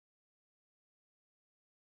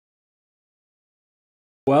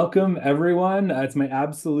Welcome, everyone. It's my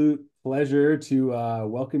absolute pleasure to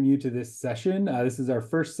welcome you to this session. This is our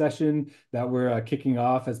first session that we're kicking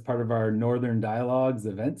off as part of our Northern Dialogues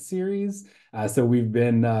event series. So we've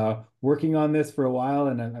been working on this for a while,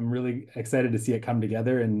 and I'm really excited to see it come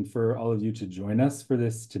together and for all of you to join us for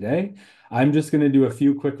this today. I'm just going to do a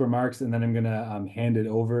few quick remarks, and then I'm going to hand it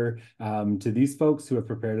over to these folks who have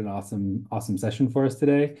prepared an awesome session for us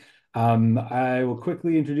today. I will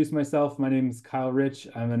quickly introduce myself. My name is Kyle Rich.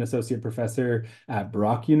 I'm an associate professor at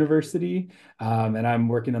Brock University, and I'm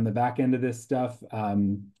working on the back end of this stuff.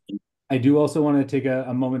 I do also want to take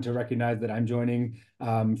a moment to recognize that I'm joining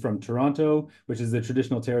from Toronto, which is the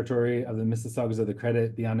traditional territory of the Mississaugas of the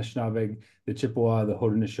Credit, the Anishinaabe, the Chippewa, the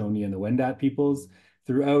Haudenosaunee, and the Wendat peoples.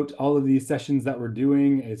 Throughout all of these sessions that we're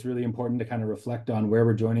doing, it's really important to kind of reflect on where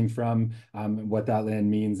we're joining from, what that land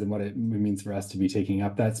means, and what it means for us to be taking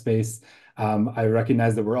up that space. I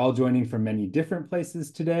recognize that we're all joining from many different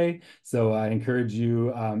places today, so I encourage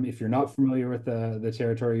you, if you're not familiar with the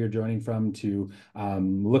territory you're joining from, to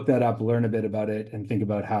look that up, learn a bit about it, and think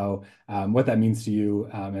about how what that means to you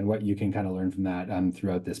and what you can kind of learn from that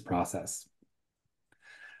throughout this process.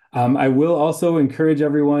 I will also encourage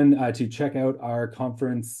everyone to check out our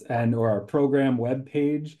conference or our program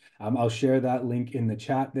webpage. I'll share that link in the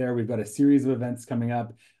chat there. We've got a series of events coming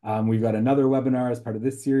up. We've got another webinar as part of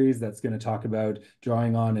this series that's going to talk about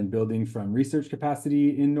drawing on and building from research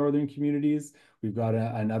capacity in northern communities. We've got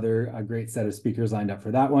another great set of speakers lined up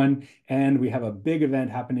for that one. And we have a big event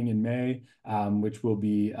happening in May, which will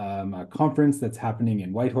be a conference that's happening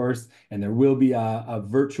in Whitehorse. And there will be a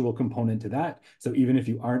virtual component to that. So even if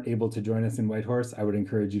you aren't able to join us in Whitehorse, I would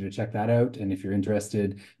encourage you to check that out. And if you're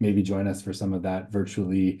interested, maybe join us for some of that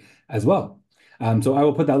virtually as well. So I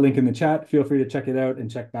will put that link in the chat. Feel free to check it out and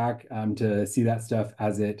check back to see that stuff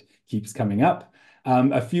as it keeps coming up.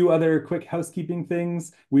 A few other quick housekeeping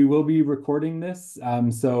things. We will be recording this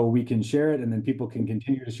so we can share it and then people can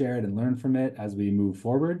continue to share it and learn from it as we move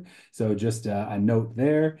forward. So just a note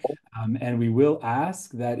there. And we will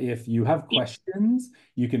ask that if you have questions,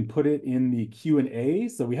 you can put it in the Q&A.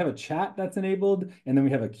 So we have a chat that's enabled, and then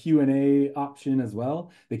we have a Q&A option as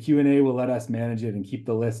well. The Q&A will let us manage it and keep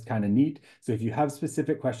the list kind of neat. So if you have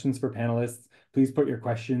specific questions for panelists, please put your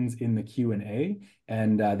questions in the Q&A,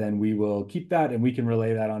 and then we will keep that and we can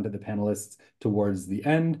relay that onto the panelists towards the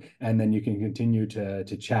end, and then you can continue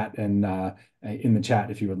to chat and in the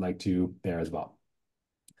chat if you would like to there as well.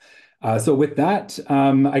 So with that,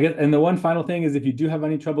 I guess, and the one final thing is if you do have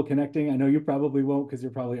any trouble connecting, I know you probably won't because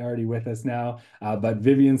you're probably already with us now, but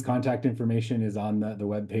Vivian's contact information is on the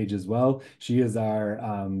web page as well. She is our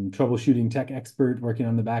troubleshooting tech expert working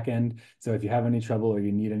on the back end. So if you have any trouble or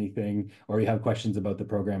you need anything or you have questions about the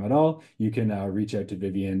program at all, you can reach out to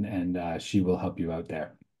Vivian and she will help you out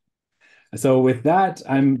there. So with that,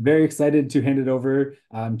 I'm very excited to hand it over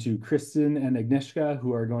to Kristin and Agnieszka,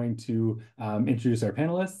 who are going to introduce our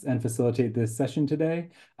panelists and facilitate this session today.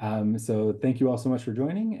 So thank you all so much for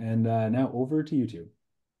joining, and now over to you two.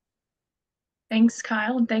 Thanks,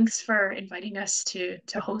 Kyle, and thanks for inviting us to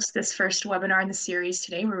host this first webinar in the series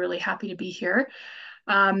today. We're really happy to be here.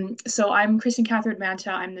 So I'm Kristin Catherwood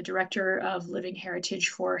Mantta. I'm the Director of Living Heritage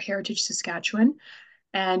for Heritage Saskatchewan.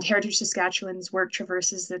 And Heritage Saskatchewan's work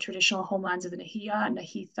traverses the traditional homelands of the Nahia,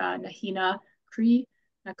 Nahitha, Nahina, Cree,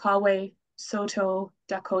 Nakawe, Saulteaux,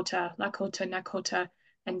 Dakota, Lakota, Nakota,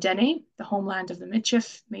 and Dene, the homeland of the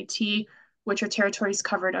Michif, Métis, which are territories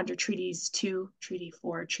covered under Treaties 2, Treaty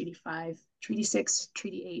 4, Treaty 5, Treaty 6,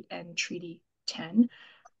 Treaty 8, and Treaty 10.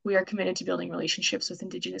 We are committed to building relationships with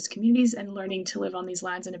Indigenous communities and learning to live on these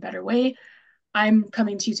lands in a better way. I'm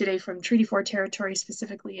coming to you today from Treaty 4 territory,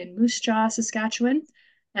 specifically in Moose Jaw, Saskatchewan,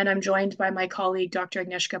 and I'm joined by my colleague, Dr.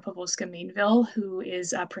 Agnieszka Pawlowska-Mainville, who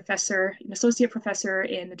is a professor, an associate professor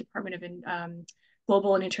in the Department of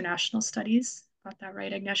Global and International Studies. Got that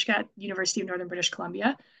right, Agnieszka, at University of Northern British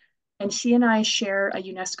Columbia. And she and I share a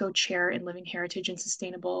UNESCO chair in Living Heritage and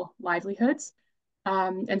Sustainable Livelihoods.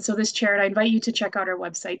 And so this chair, and I invite you to check out our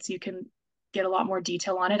website so you can get a lot more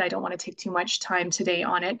detail on it. I don't want to take too much time today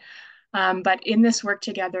on it. But in this work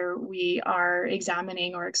together, we are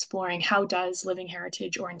examining or exploring how does living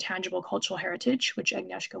heritage or intangible cultural heritage, which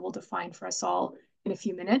Agnieszka will define for us all in a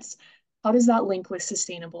few minutes, how does that link with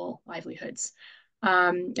sustainable livelihoods?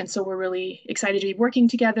 And so we're really excited to be working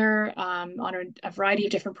together on a variety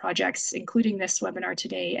of different projects, including this webinar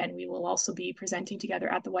today, and we will also be presenting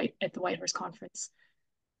together at the Whitehorse Conference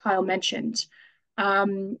Kyle mentioned.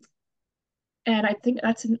 And I think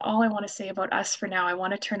that's all I want to say about us for now. I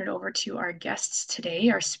want to turn it over to our guests today,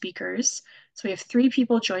 our speakers. So we have 3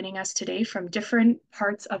 people joining us today from different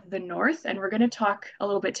parts of the North, and we're going to talk a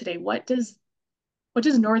little bit today. What does what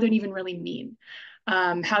does northern even really mean?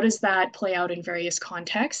 How does that play out in various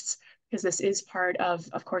contexts? Because this is part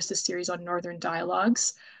of course, the series on Northern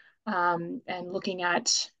dialogues, and looking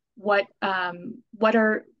at what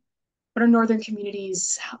are Northern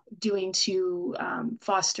communities doing to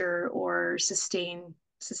foster or sustain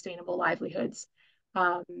sustainable livelihoods?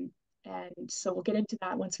 Um, and so we'll get into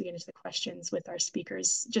that once we get into the questions with our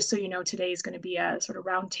speakers. Just so you know, today is going to be a sort of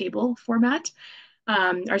roundtable format.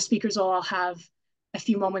 Our speakers will all have a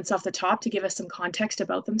few moments off the top to give us some context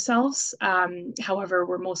about themselves. However,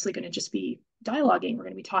 we're mostly going to just be dialoguing. We're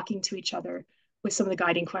going to be talking to each other with some of the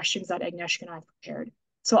guiding questions that Agnieszka and I prepared.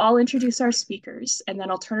 So I'll introduce our speakers, and then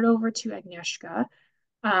I'll turn it over to Agnieszka,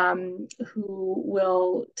 who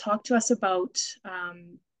will talk to us about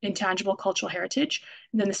intangible cultural heritage.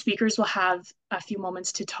 And then the speakers will have a few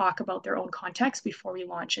moments to talk about their own context before we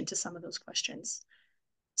launch into some of those questions.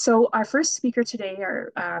 So our first speaker today,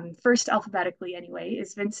 or first alphabetically anyway,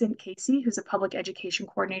 is Vincent Casey, who's a public education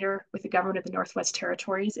coordinator with the government of the Northwest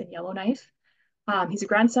Territories in Yellowknife. He's a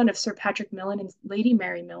grandson of Sir Patrick Millen and Lady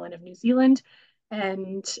Mary Millen of New Zealand,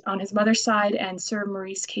 and on his mother's side, and Sir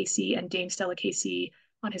Maurice Casey and Dame Stella Casey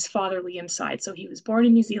on his father Liam's side. So he was born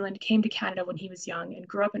in New Zealand, came to Canada when he was young, and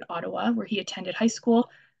grew up in Ottawa, where he attended high school,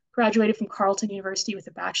 graduated from Carleton University with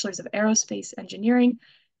a bachelor's of aerospace engineering,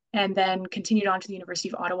 and then continued on to the University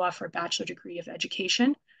of Ottawa for a bachelor degree of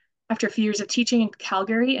education. After a few years of teaching in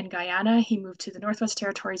Calgary and Guyana, he moved to the Northwest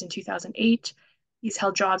Territories in 2008. He's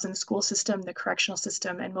held jobs in the school system, the correctional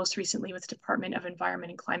system, and most recently with the Department of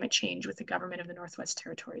Environment and Climate Change with the government of the Northwest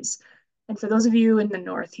Territories. And for those of you in the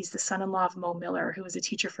North, he's the son-in-law of Mo Miller, who was a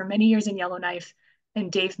teacher for many years in Yellowknife,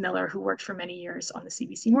 and Dave Miller, who worked for many years on the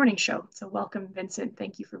CBC Morning Show. So welcome, Vincent.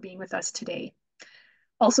 Thank you for being with us today.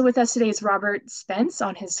 Also with us today is Robert Spence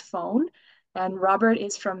on his phone. And Robert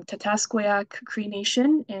is from Tataskweyak Cree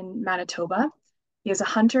Nation in Manitoba. He is a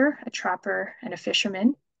hunter, a trapper, and a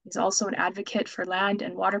fisherman. He's also an advocate for land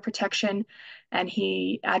and water protection, and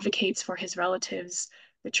he advocates for his relatives,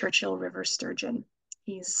 the Churchill River sturgeon.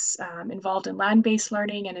 He's involved in land-based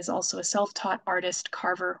learning and is also a self-taught artist,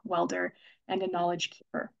 carver, welder, and a knowledge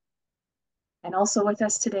keeper. And also with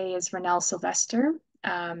us today is Ranelle Sylvestre,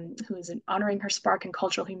 who is an Honoring Her Spark and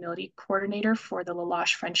Cultural Humility Coordinator for the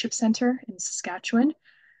Loche Friendship Center in Saskatchewan.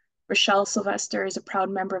 Rochelle Sylvestre is a proud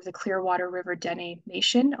member of the Clearwater River Dene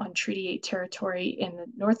Nation on Treaty 8 territory in the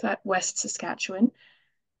northwest Saskatchewan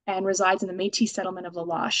and resides in the Métis settlement of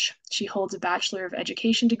Loche. She holds a Bachelor of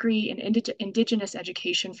Education degree in Indigenous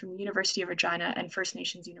Education from the University of Regina and First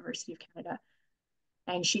Nations University of Canada.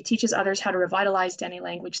 And she teaches others how to revitalize Dene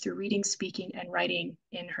language through reading, speaking, and writing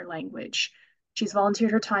in her language. She's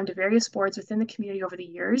volunteered her time to various boards within the community over the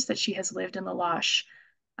years that she has lived in Loche,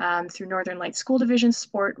 through Northern Lights School Division,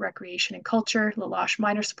 Sport, Recreation, and Culture, Loche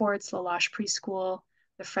Minor Sports, Loche Preschool,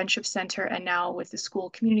 the Friendship Center, and now with the School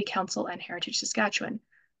Community Council and Heritage Saskatchewan.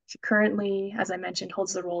 She currently, as I mentioned,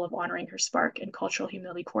 holds the role of Honoring Her Spark and Cultural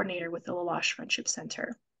Humility Coordinator with the Loche Friendship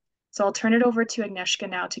Center. So I'll turn it over to Agnieszka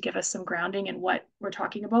now to give us some grounding in what we're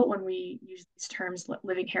talking about when we use these terms,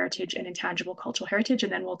 living heritage and intangible cultural heritage,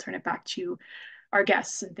 and then we'll turn it back to our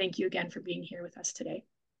guests. And thank you again for being here with us today.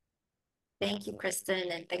 Thank you,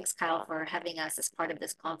 Kristin, and thanks, Kyle, for having us as part of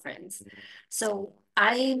this conference. So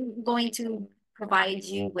I'm going to provide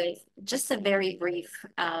you with just a very brief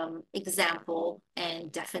example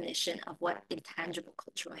and definition of what intangible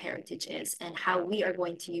cultural heritage is and how we are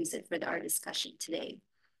going to use it for our discussion today.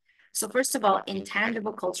 So first of all,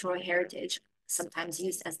 intangible cultural heritage, sometimes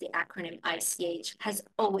used as the acronym ICH, has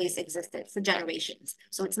always existed for generations.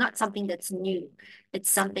 So it's not something that's new. It's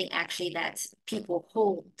something actually that people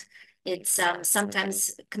hold. It's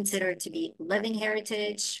sometimes considered to be living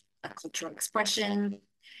heritage, a cultural expression.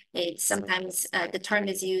 It's sometimes the term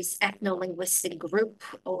is used ethno-linguistic group,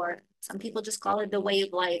 or some people just call it the way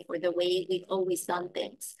of life or the way we've always done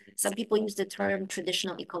things. Some people use the term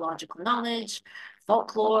traditional ecological knowledge,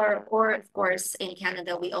 folklore, or of course, in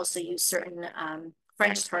Canada, we also use certain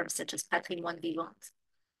French terms such as patrimoine vivant.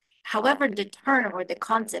 However, the term or the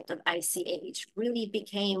concept of ICH really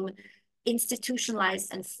became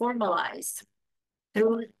institutionalized and formalized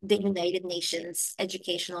through the United Nations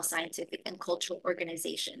Educational, Scientific, and Cultural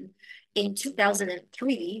Organization in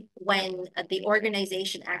 2003, when the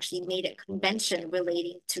organization actually made a convention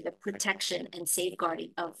relating to the protection and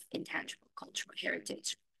safeguarding of intangible cultural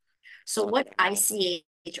heritage. So what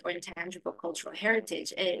ICH, or intangible cultural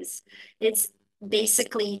heritage, is, it's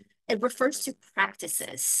basically, it refers to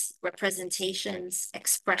practices, representations,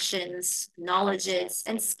 expressions, knowledges,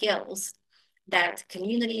 and skills that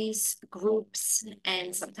communities, groups,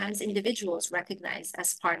 and sometimes individuals recognize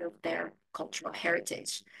as part of their cultural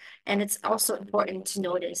heritage. And it's also important to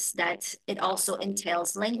notice that it also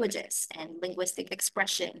entails languages and linguistic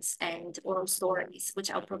expressions and oral stories,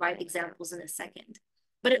 which I'll provide examples in a second.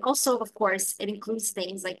 But it also, of course, it includes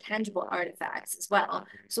things like tangible artifacts as well,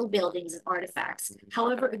 so buildings and artifacts.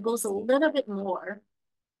 However, it goes a little bit more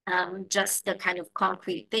just the kind of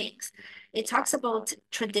concrete things. It talks about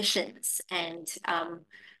traditions and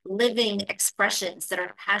living expressions that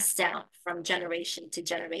are passed down from generation to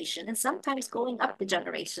generation, and sometimes going up the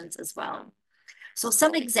generations as well. So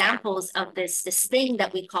some examples of this thing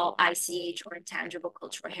that we call ICH, or intangible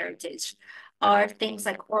cultural heritage, are things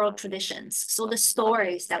like oral traditions. So the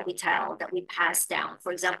stories that we tell, that we pass down,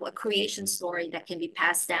 for example, a creation story that can be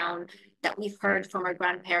passed down that we've heard from our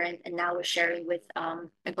grandparent and now we're sharing with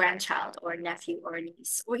a grandchild or a nephew or a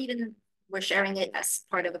niece, or even we're sharing it as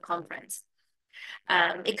part of a conference.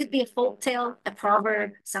 It could be a folk tale, a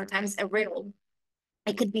proverb, sometimes a riddle.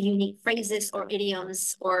 It could be unique phrases or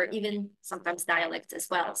idioms, or even sometimes dialects as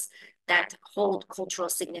well, that hold cultural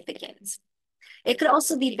significance. It could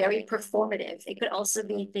also be very performative. It could also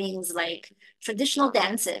be things like traditional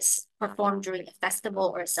dances performed during a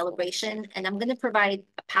festival or a celebration. And I'm going to provide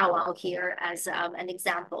a powwow here as an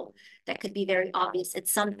example that could be very obvious.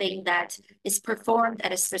 It's something that is performed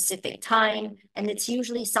at a specific time, and it's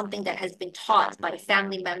usually something that has been taught by a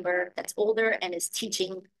family member that's older and is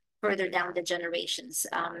teaching further down the generations,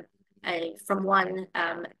 from one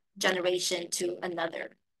generation to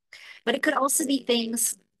another. But it could also be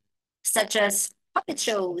things such as puppet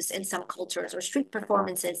shows in some cultures, or street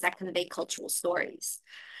performances that convey cultural stories.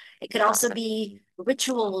 It could also be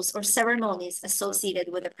rituals or ceremonies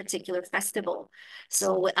associated with a particular festival.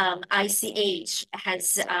 So ICH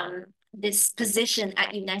has this position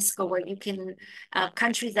at UNESCO where you can,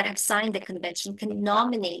 countries that have signed the convention can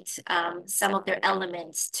nominate some of their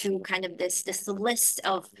elements to kind of this list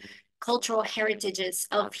of cultural heritages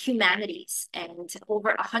of humanities, and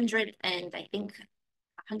over 100, and I think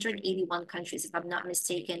 181 countries, if I'm not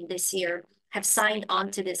mistaken, this year have signed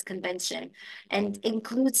on to this convention, and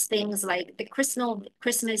includes things like the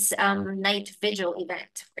Christmas night vigil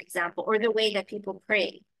event, for example, or the way that people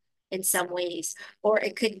pray in some ways, or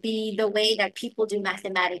it could be the way that people do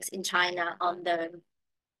mathematics in China on the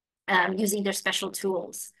using their special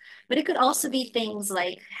tools. But it could also be things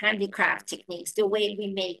like handicraft techniques, the way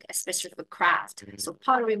we make a specific craft. So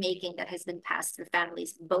pottery making that has been passed through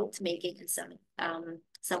families, boat making in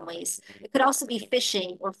some ways. It could also be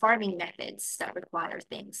fishing or farming methods that require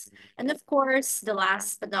things. And of course, the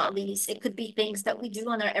last but not least, it could be things that we do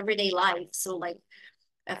on our everyday life. So like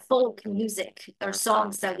folk music or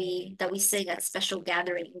songs that we sing at special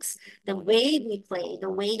gatherings, the way we play, the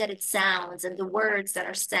way that it sounds, and the words that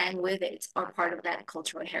are sang with it are part of that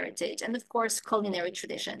cultural heritage. And of course, culinary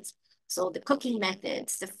traditions. So the cooking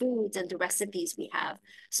methods, the foods, and the recipes we have.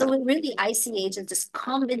 So it really ICH is this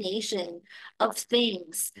combination of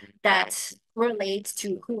things that relate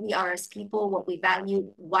to who we are as people, what we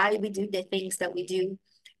value, why we do the things that we do.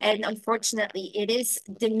 And unfortunately, it is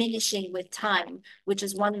diminishing with time, which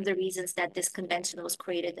is one of the reasons that this convention was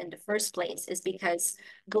created in the first place, is because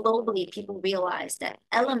globally people realize that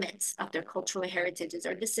elements of their cultural heritages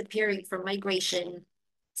are disappearing from migration,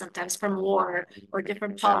 sometimes from war or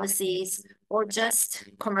different policies, or just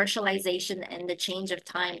commercialization and the change of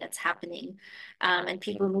time that's happening, and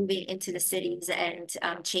people moving into the cities and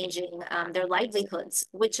changing their livelihoods,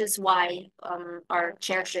 which is why our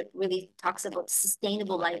chairship really talks about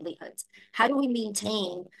sustainable livelihoods. How do we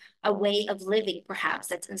maintain a way of living, perhaps,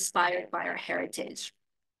 that's inspired by our heritage,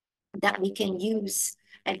 that we can use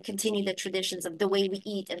and continue the traditions of the way we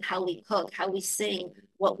eat and how we cook, how we sing,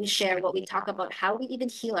 what we share, what we talk about, how we even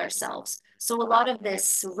heal ourselves. So a lot of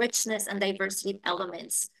this richness and diversity of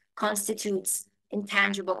elements constitutes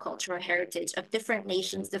intangible cultural heritage of different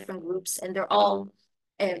nations, different groups, and they're all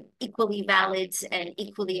equally valid and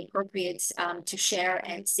equally appropriate to share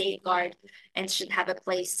and safeguard, and should have a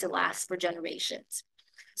place to last for generations.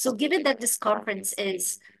 So given that this conference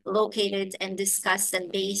is located and discussed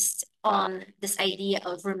and based on this idea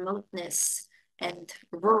of remoteness and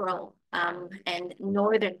rural and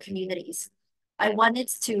northern communities, I wanted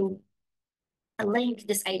to link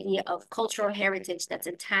this idea of cultural heritage that's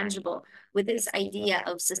intangible with this idea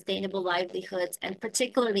of sustainable livelihoods, and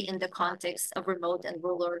particularly in the context of remote and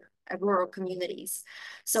rural communities.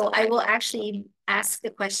 So I will actually ask the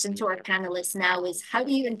question to our panelists now is, how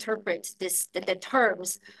do you interpret the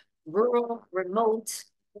terms rural, remote,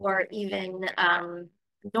 or even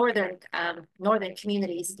northern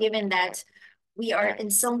communities, given that we are in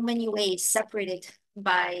so many ways separated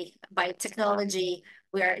by technology.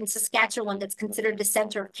 We are in Saskatchewan, that's considered the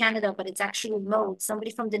center of Canada, but it's actually remote.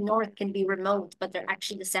 Somebody from the north can be remote, but they're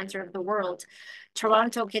actually the center of the world.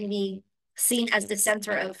 Toronto can be seen as the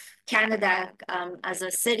center of Canada as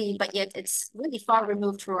a city, but yet it's really far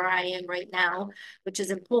removed from where I am right now, which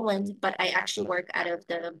is in Poland, but I actually work out of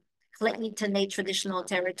the Clinton traditional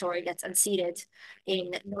territory that's unceded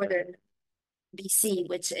in northern BC,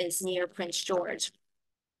 which is near Prince George.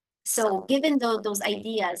 So given those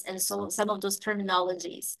ideas and so some of those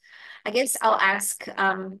terminologies, I guess I'll ask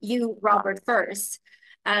you, Robert, first.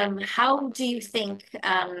 How do you think,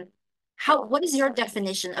 what is your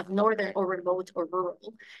definition of northern or remote or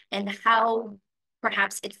rural, and how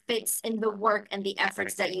perhaps it fits in the work and the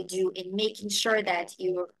efforts that you do in making sure that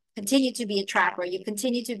you continue to be a trapper, you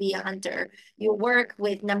continue to be a hunter, you work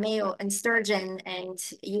with Namao and sturgeon, and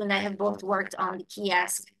you and I have both worked on the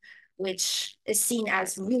kiosk, which is seen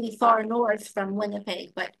as really far north from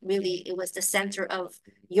Winnipeg, but really it was the center of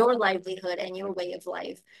your livelihood and your way of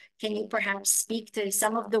life. Can you perhaps speak to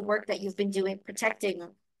some of the work that you've been doing protecting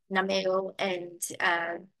Namao and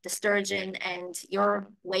the sturgeon and your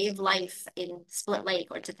way of life in Split Lake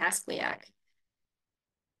or Tataskweyak?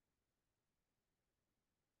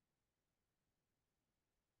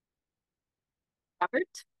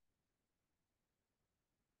 Robert?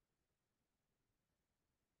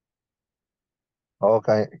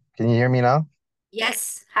 Okay, can you hear me now?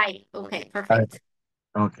 Yes. Hi. Okay, Hi. perfect.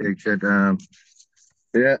 Okay, good.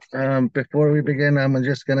 Yeah, before we begin, I'm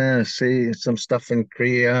just gonna say some stuff in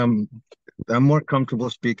Cree. I'm more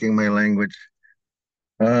comfortable speaking my language.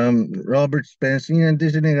 Robert Spence, yan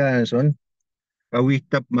disinigason.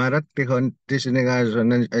 Awitap marat tihon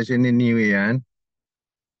disinigason as in yan.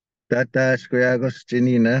 Tataskweyak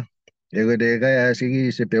Janina. Egodega ya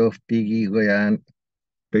sige se pe of pigi go yan.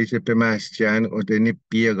 Pese pe masyan o teni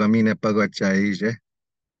pia gamina pagwatsaise.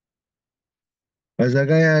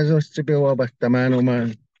 Azagaya zo se pe wabastamano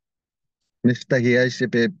man. Mistahiya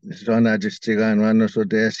sipe zona jistigan wano so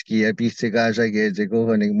deski epistigaja geje go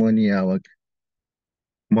honig moniawak.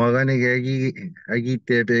 Mogani agi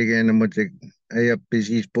tepegen moje ay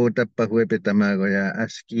pisis pota pa huepe tamago ya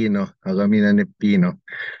askino agamina ne pino.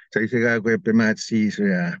 Sa isiga ko epimatsi so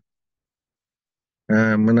ya.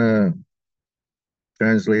 I'm gonna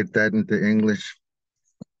translate that into English.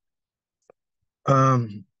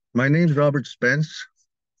 My name's Robert Spence,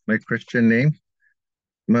 my Christian name.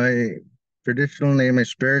 My traditional name, my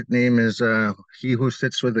spirit name is He Who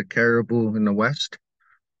Sits with the Caribou in the West.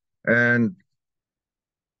 And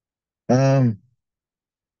a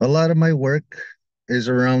lot of my work is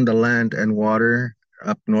around the land and water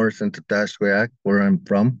up north in Tataskweyak, where I'm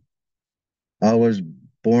from. I was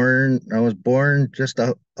born just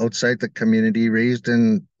outside the community, raised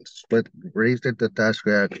at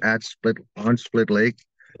Tataskweyak on Split Lake.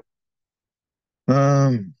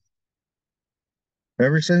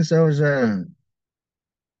 Ever since I was a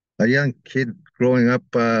young kid growing up,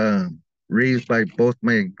 raised by both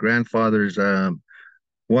my grandfathers,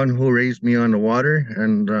 one who raised me on the water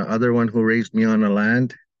and the other one who raised me on the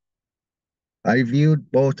land. I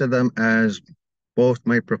viewed both of them as both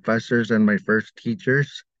my professors and my first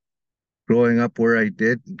teachers. Growing up where I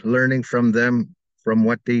did, learning from them, from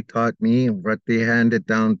what they taught me, what they handed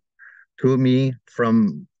down to me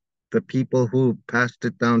from the people who passed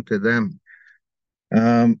it down to them.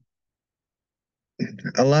 A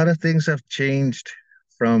lot of things have changed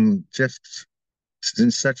from just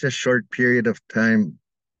in such a short period of time.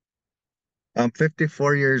 I'm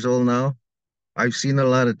 54 years old now. I've seen a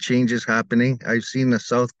lot of changes happening. I've seen the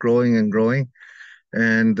South growing and growing,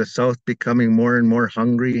 and the South becoming more and more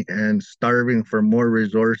hungry and starving for more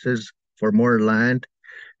resources, for more land,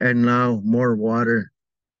 and now more water.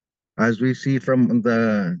 As we see from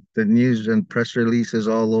the news and press releases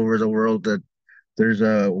all over the world that there's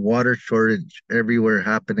a water shortage everywhere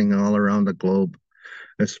happening all around the globe,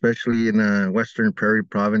 especially in Western Prairie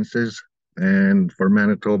provinces and for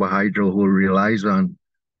Manitoba Hydro, who relies on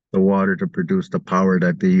the water to produce the power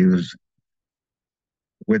that they use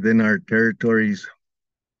within our territories.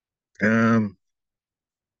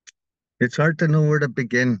 It's hard to know where to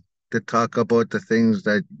begin to talk about the things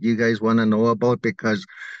that you guys want to know about because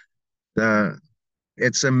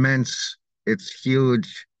it's immense, it's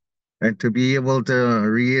huge, and to be able to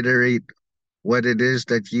reiterate what it is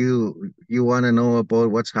that you want to know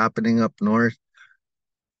about what's happening up north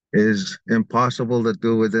is impossible to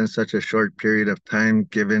do within such a short period of time,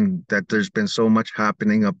 given that there's been so much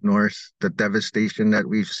happening up north, the devastation that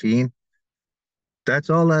we've seen. That's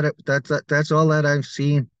all that I've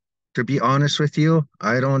seen. To be honest with you,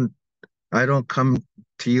 I don't come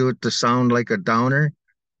to you to sound like a downer,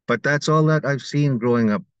 But that's all that I've seen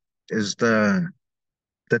growing up is the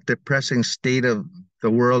depressing state of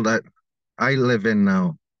the world that I live in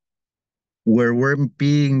now, where we're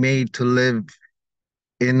being made to live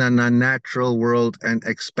in an unnatural world and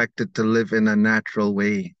expected to live in a natural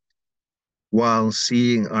way while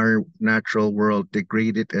seeing our natural world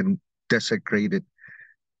degraded and desecrated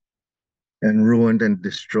and ruined and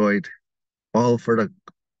destroyed, all for the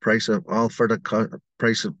price of all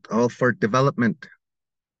for development.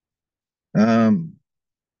 Um,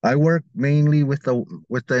 I work mainly with the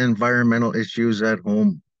environmental issues at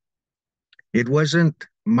home. It wasn't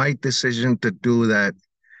my decision to do that.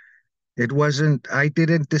 It wasn't, I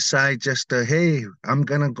didn't decide just to, hey, I'm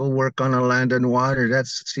gonna go work on a land and water. That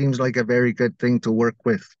seems like a very good thing to work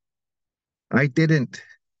with. I didn't.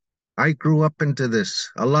 I grew up into this.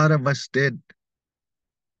 A lot of us did.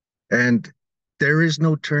 And there is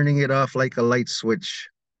no turning it off like a light switch.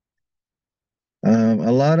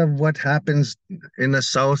 A lot of what happens in the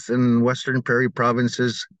South and Western Prairie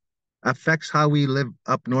provinces affects how we live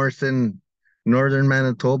up north in northern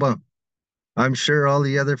Manitoba. I'm sure all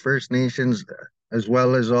the other First Nations, as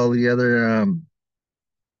well as all the other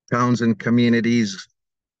towns and communities,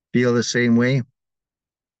 feel the same way.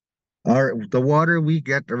 The water we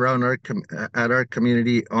get around at our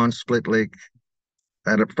community on Split Lake,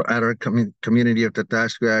 at our community of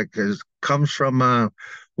Tataskweyak, comes from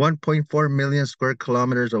 1.4 million square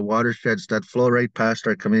kilometers of watersheds that flow right past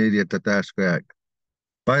our community at Tataskweyak.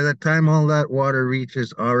 By the time all that water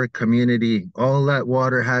reaches our community, all that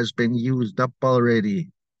water has been used up already.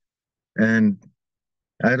 And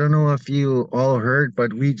I don't know if you all heard,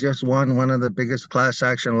 but we just won one of the biggest class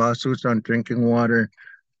action lawsuits on drinking water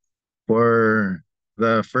for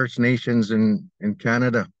the First Nations in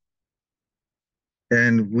Canada.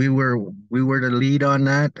 And we were the lead on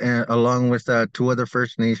that, along with two other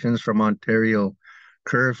First Nations from Ontario,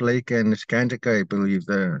 Curve Lake and Scantica, I believe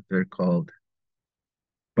they're called.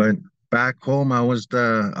 But back home, I was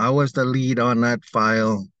the lead on that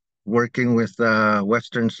file, working with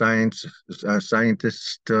Western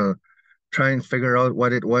scientists to try and figure out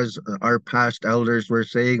what it was our past elders were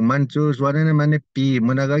saying. Manchus, wana naman ipi,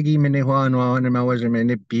 managagi minihuan wa naman was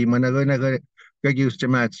minipi, managanaga gagyus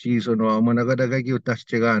chamatsis on wa, managadagagyu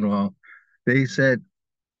taschigan wa. They said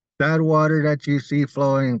that water that you see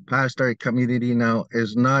flowing past our community now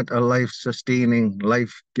is not a life-sustaining,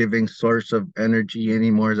 life-giving source of energy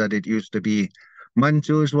anymore that it used to be.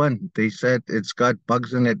 Manchus one, they said it's got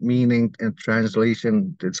bugs in it, meaning in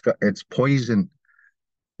translation, it's poison.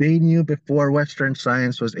 They knew before Western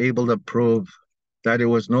science was able to prove that it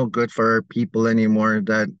was no good for our people anymore,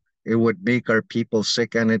 that it would make our people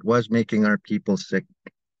sick, and it was making our people sick.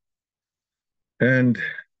 And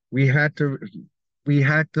we had to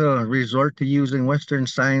resort to using Western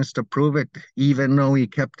science to prove it, even though we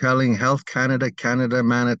kept telling Health Canada,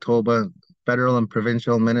 Manitoba, federal and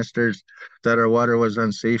provincial ministers that our water was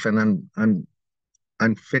unsafe and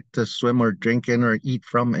unfit to swim or drink in or eat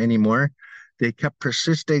from anymore. They kept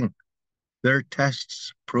persisting. Their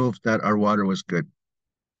tests proved that our water was good.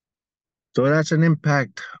 So that's an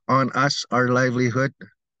impact on us, our livelihood,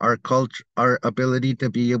 our culture, our ability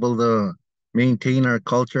to be able to maintain our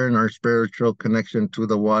culture and our spiritual connection to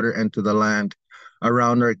the water and to the land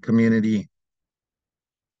around our community.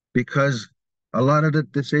 Because a lot of the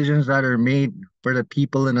decisions that are made for the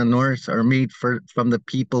people in the north are made from the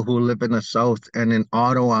people who live in the south and in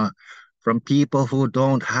Ottawa, from people who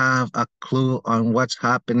don't have a clue on what's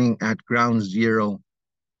happening at ground zero.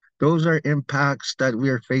 Those are impacts that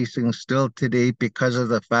we're facing still today because of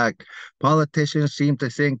the fact politicians seem to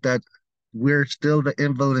think that we're still the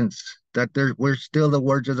invalids, that we're still the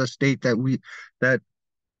wards of the state that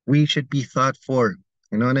we should be thought for.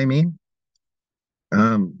 You know what I mean?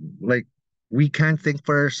 Like we can't think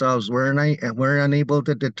for ourselves. We're unable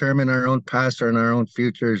to determine our own past and our own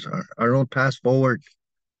futures, our own path forward.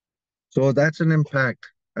 So that's an impact.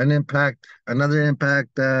 Another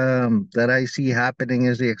impact that I see happening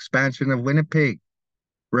is the expansion of Winnipeg.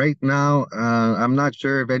 Right now, I'm not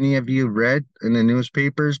sure if any of you read in the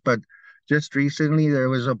newspapers, but just recently there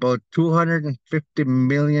was about 250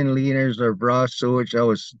 million liters of raw sewage that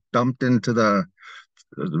was dumped into the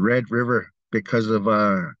Red River because of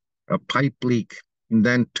a pipe leak, and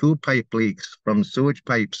then two pipe leaks from sewage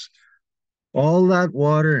pipes. All that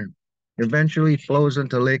water eventually flows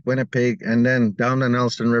into Lake Winnipeg and then down the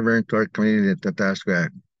Nelson River into our community at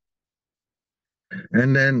Tataskweyak.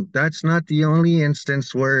 And then that's not the only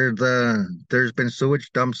instance where there's been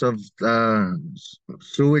sewage dumps of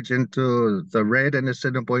sewage into the Red and the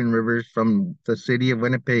Assiniboine rivers from the city of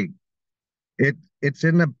Winnipeg. It's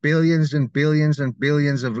in the billions and billions and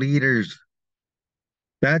billions of liters.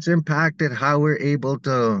 That's impacted how we're able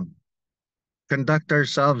to conduct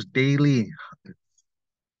ourselves daily.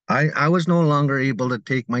 I was no longer able to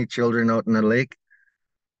take my children out in the lake.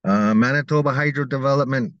 Manitoba Hydro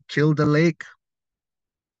Development killed the lake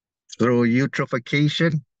through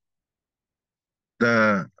eutrophication.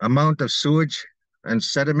 The amount of sewage and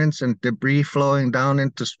sediments and debris flowing down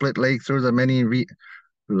into Split Lake through the many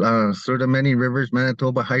rivers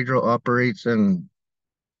Manitoba Hydro operates and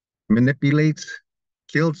manipulates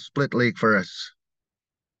killed Split Lake for us.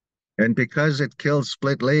 And because it killed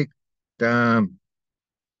Split Lake, um,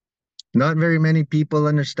 not very many people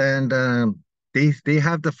understand. They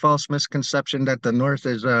have the false misconception that the North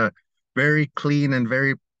is very clean and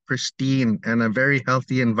very pristine and a very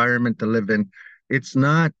healthy environment to live in. It's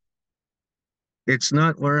not. It's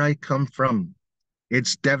not where I come from.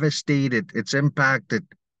 It's devastated. It's impacted.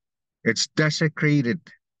 It's desecrated.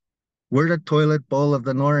 We're the toilet bowl of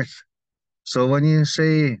the North. So when you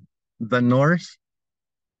say the North,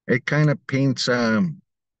 it kind of paints.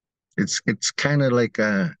 It's kind of like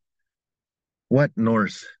what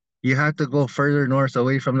North? You have to go further north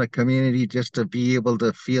away from the community just to be able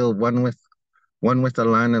to feel one with the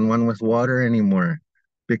land and one with water anymore,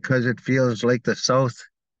 because it feels like the South.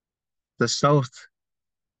 The South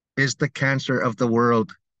is the cancer of the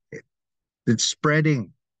world. It's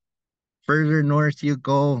spreading. Further north you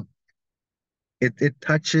go, it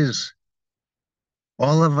touches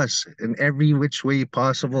all of us in every which way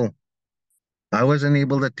possible. I wasn't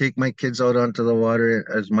able to take my kids out onto the water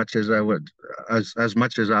as much as I would, as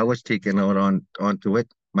much as I was taken out onto it.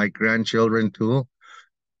 My grandchildren too.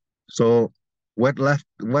 So what's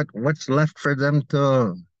left for them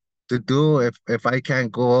to do if I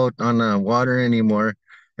can't go out on the water anymore,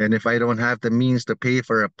 and if I don't have the means to pay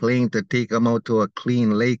for a plane to take them out to a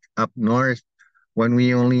clean lake up north, when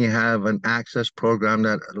we only have an access program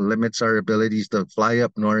that limits our abilities to fly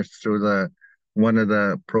up north through the one of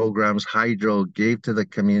the programs Hydro gave to the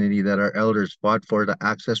community that our elders fought for, the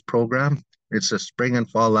access program. It's a spring and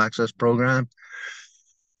fall access program.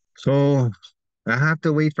 So I have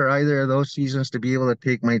to wait for either of those seasons to be able to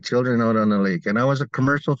take my children out on the lake. And I was a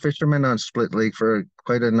commercial fisherman on Split Lake for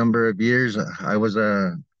quite a number of years. I was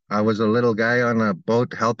a little guy on a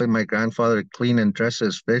boat helping my grandfather clean and dress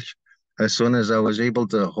his fish. As soon as I was able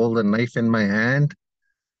to hold a knife in my hand,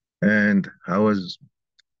 and I was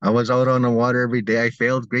out on the water every day. I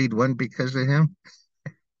failed grade one because of him,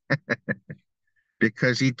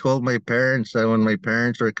 because he told my parents that when my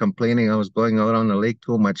parents were complaining I was going out on the lake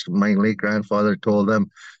too much, my late grandfather told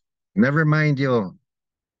them, "Never mind you.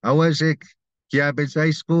 I was ik. Yeah, but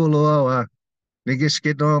high school, niggas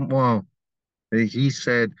get on well." He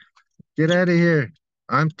said, "Get out of here.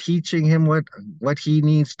 I'm teaching him what he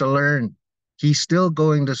needs to learn. He's still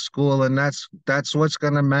going to school, and that's what's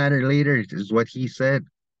gonna matter later," is what he said.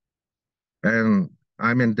 And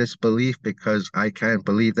I'm in disbelief because I can't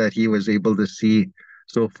believe that he was able to see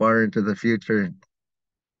so far into the future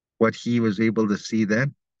what he was able to see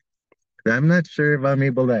then. I'm not sure if I'm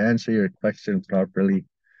able to answer your question properly,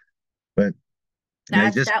 but I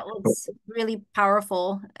That just that was really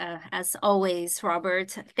powerful, as always,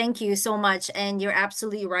 Robert. Thank you so much. And you're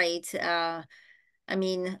absolutely right. I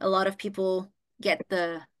mean, a lot of people get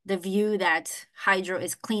the view that hydro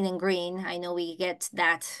is clean and green. I know we get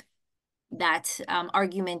that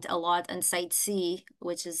argument a lot on Site C,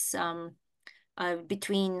 which is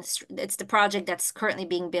it's the project that's currently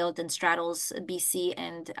being built and straddles BC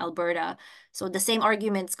and Alberta. So the same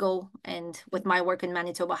arguments go, and with my work in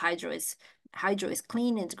Manitoba, hydro is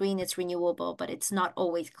clean, it's green, it's renewable, but it's not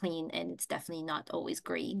always clean and it's definitely not always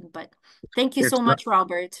green. But thank you it's so not much,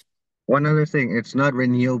 Robert. one other thing, it's not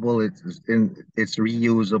renewable, it's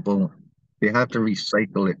reusable. They have to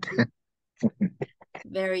recycle it.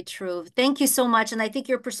 Very true. Thank you so much. And I think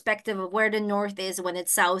your perspective of where the north is when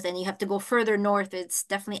it's south and you have to go further north, it's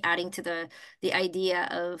definitely adding to the idea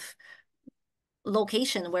of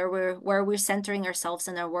location where we're centering ourselves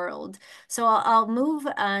in our world. So I'll move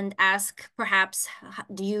and ask, perhaps,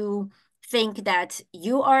 do you think that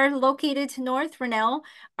you are located north, Ranelle?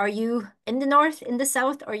 Are you in the north, in the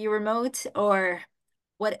south? Are you remote, or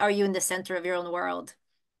what, are you in the center of your own world?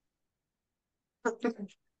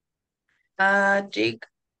 Ge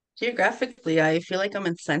geographically, I feel like I'm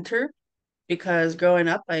in center because growing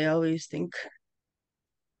up, I always think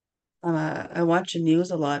I watch the news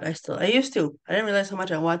a lot. I used to. I didn't realize how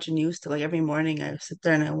much I watch the news till like every morning I sit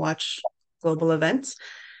there and I watch global events.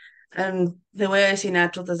 And the way I see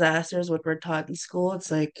natural disasters, what we're taught in school, it's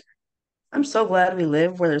like I'm so glad we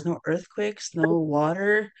live where there's no earthquakes, no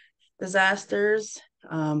water disasters,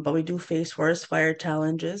 but we do face forest fire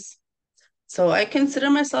challenges. So I consider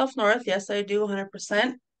myself North. Yes, I do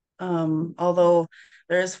 100%. Although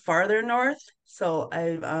there's farther north. So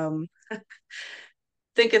I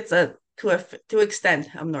think it's to extent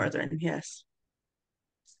I'm Northern, yes.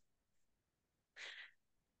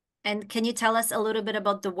 And can you tell us a little bit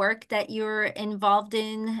about the work that you're involved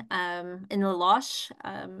in the Loche,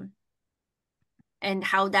 and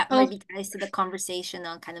how that Well, maybe ties to the conversation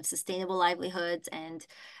on kind of sustainable livelihoods and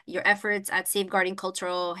your efforts at safeguarding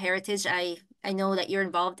cultural heritage? I know that you're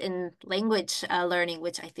involved in language learning,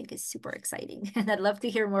 which I think is super exciting, and I'd love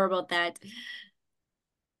to hear more about that.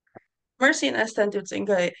 Mercy and Estan dudes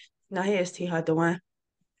ingay nahiesti hadawa.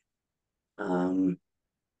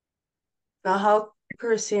 Nahal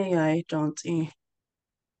kursi I don't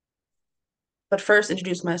but first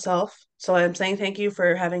introduce myself. So I'm saying thank you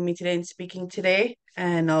for having me today and speaking today,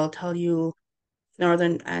 and I'll tell you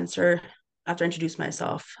Northern answer after I introduce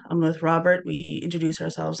myself. I'm with Robert. We introduce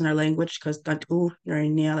ourselves in our language because that's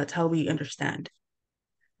how we understand.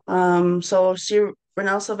 So si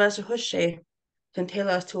Ranelle Sylvestre Hushe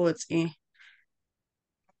Tentelas to its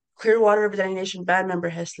Clearwater River Nation band member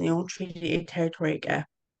has Leon Treaty 8 territory.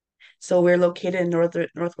 So we're located in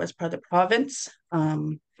northwest part of the province.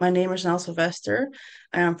 My name is Ranelle Sylvestre.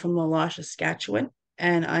 I am from Loche, Saskatchewan,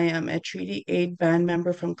 and I am a Treaty 8 band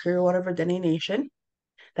member from Clearwater River Nation.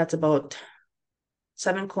 That's about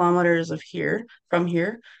 7 kilometers from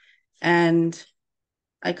here. And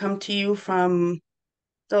I come to you from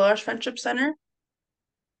the Loche Friendship Center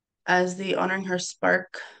as the Honoring Her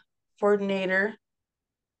Spark coordinator,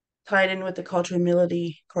 tied in with the Cultural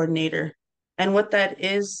Humility coordinator. And what that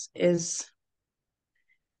is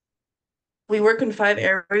we work in 5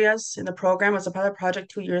 areas in the program. It was a pilot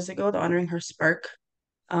project 2 years ago, the Honoring Her Spark.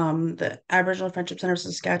 The Aboriginal Friendship Center of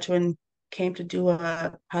Saskatchewan came to do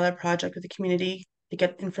a pilot project with the community to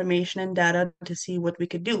get information and data to see what we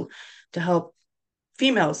could do to help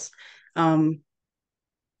females. That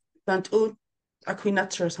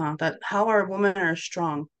how our women are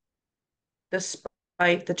strong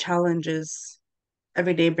despite the challenges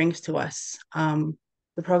every day brings to us. The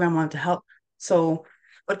program wanted to help. So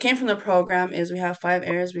what came from the program is we have 5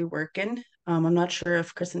 areas we work in. I'm not sure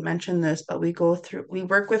if Kristin mentioned this, but we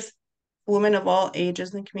work with women of all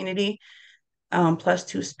ages in the community, plus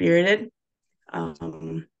two-spirited.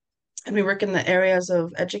 And we work in the areas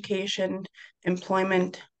of education,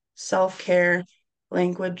 employment, self-care,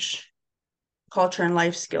 language, culture, and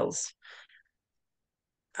life skills.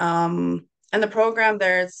 And the program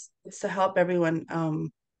there is it's to help everyone.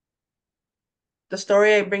 The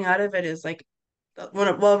story I bring out of it is like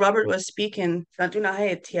while Robert was speaking, there's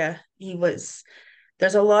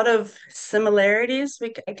a lot of similarities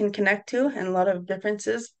I can connect to and a lot of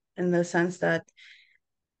differences in the sense that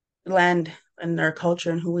land and our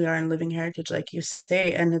culture and who we are and living heritage, like you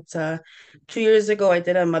say. And it's 2 years ago I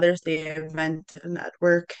did a Mother's Day event at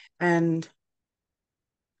work, and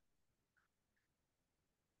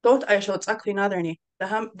don't I show it's actually not any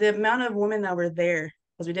the amount of women that were there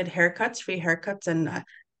because we did free haircuts, and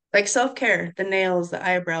like self-care, the nails, the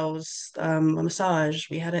eyebrows, a massage.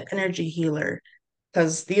 We had an energy healer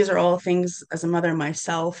because these are all things as a mother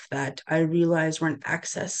myself that I realized weren't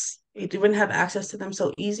we wouldn't have access to them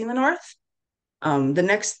so easy in the north. The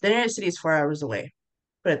nearest city is 4 hours away,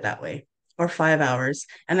 put it that way, or 5 hours,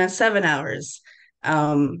 and then 7 hours.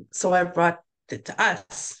 So I brought it to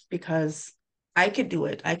us because I could do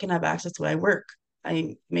it. I can have access to it. I work.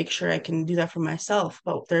 I make sure I can do that for myself,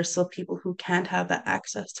 but there's still people who can't have that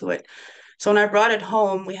access to it. So when I brought it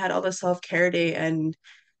home, we had all the self-care day, and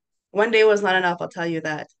one day was not enough, I'll tell you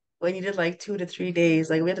that. We needed like 2 to 3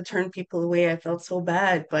 days. Like we had to turn people away. I felt so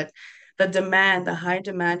bad, but the high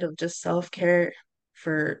demand of just self-care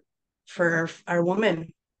for our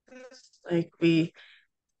women. Like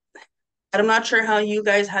I'm not sure how you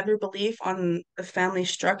guys have your belief on the family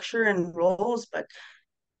structure and roles, but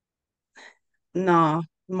nah,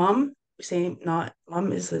 mom, say not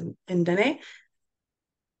mom is in Dene.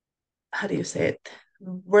 How do you say it?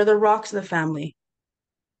 We're the rocks of the family.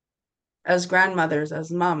 As grandmothers, as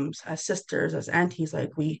moms, as sisters, as aunties,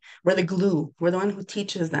 like we're the glue. We're the one who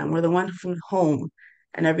teaches them. We're the one from home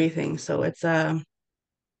and everything. So it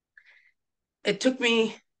took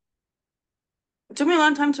me a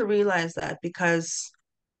long time to realize that because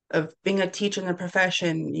of being a teacher in the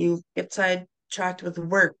profession, you get sidetracked with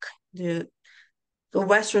work, the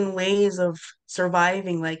Western ways of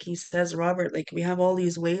surviving, like he says, Robert, like we have all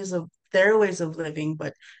these their ways of living,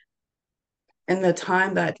 but in the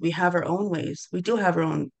time that we have our own ways, we do have our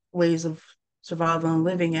own ways of survival and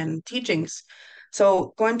living and teachings.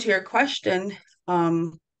 So going to your question,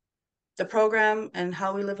 the program and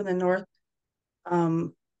how we live in the North,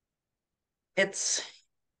 it's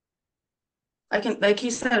like he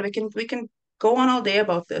said, we can go on all day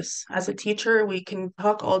about this. As a teacher, we can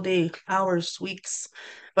talk all day, hours, weeks,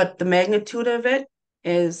 but the magnitude of it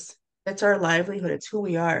is it's our livelihood, it's who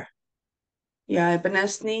we are. Yeah,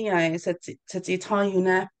 benesni, yeah, sets ital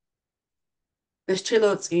yuna, this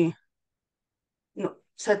chilotsi, no,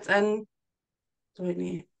 sets en,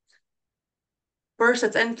 first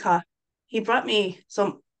sets en ka. He brought me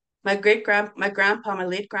some, my grandpa, my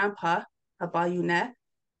late grandpa, Abayune,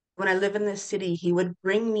 when I live in this city, he would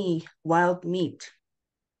bring me wild meat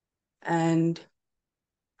and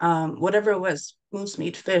whatever it was, moose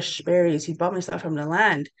meat, fish, berries. He bought me stuff from the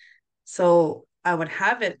land. So I would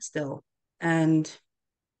have it still. And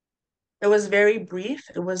it was very brief.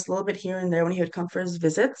 It was a little bit here and there when he would come for his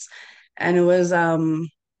visits. And it was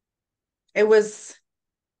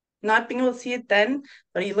not being able to see it then,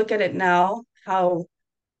 but you look at it now, how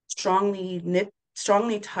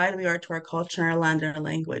strongly tied we are to our culture, our land, and our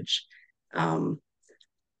language. Um,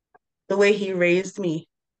 the way he raised me,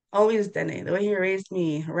 always Dene, the way he raised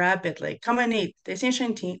me, rabbit, like, come and eat. They say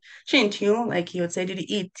Shintu, like he would say, did you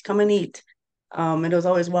eat? Come and eat. And it was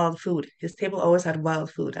always wild food. His table always had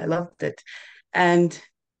wild food. I loved it. And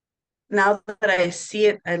now that I see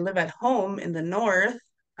it, I live at home in the north.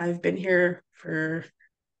 I've been here for,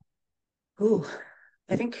 ooh,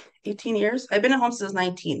 I think 18 years. I've been at home since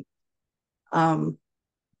 19. Um,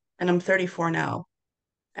 and I'm 34 now.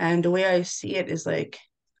 And the way I see it is like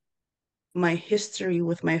my history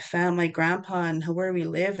with my family, my grandpa, and where we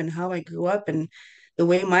live and how I grew up, and the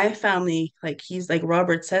way my family, like he's like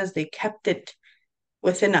Robert says, they kept it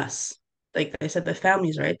within us. Like I said, the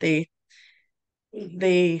families, right? They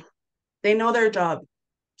they know their job,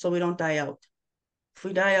 so we don't die out. If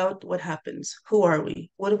we die out, what happens? Who are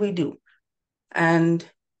we? What do we do? And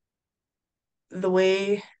the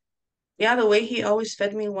way, yeah, the way he always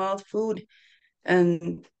fed me wild food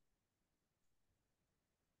and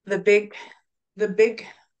the big, the big,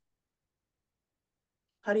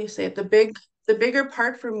 how do you say it? The bigger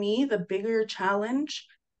part for me, the bigger challenge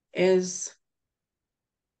is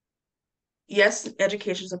yes,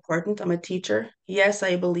 education is important. I'm a teacher. Yes,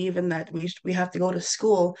 I believe in that. We have to go to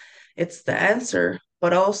school. It's the answer,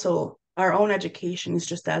 but also our own education is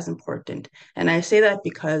just as important. And I say that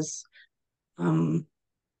because um,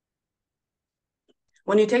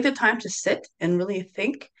 when you take the time to sit and really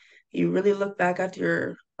think, you really look back at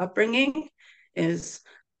your upbringing, is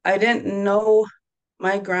I didn't know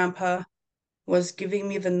my grandpa was giving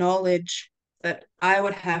me the knowledge that I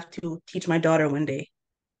would have to teach my daughter one day.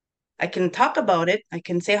 I can talk about it. I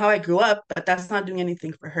can say how I grew up, but that's not doing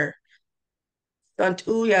anything for her.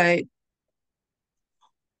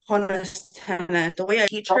 The way I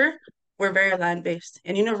teach her, we're very land-based.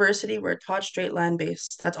 In university, we're taught straight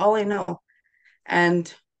land-based. That's all I know.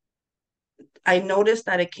 And I noticed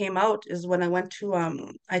that it came out is when I went to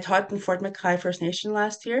I taught in Fort McKay First Nation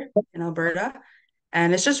last year in Alberta.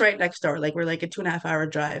 And it's just right next door. Like we're like a 2.5 hour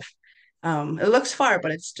drive. It looks far,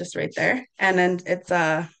 but it's just right there. And then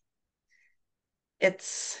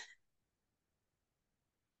it's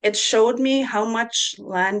it showed me how much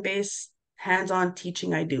land-based hands-on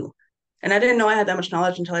teaching I do. And I didn't know I had that much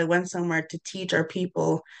knowledge until I went somewhere to teach our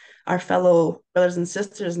people, our fellow brothers and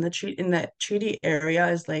sisters in that treaty area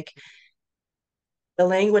is like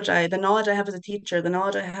the knowledge I have as a teacher, the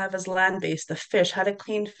knowledge I have as land-based, the fish, how to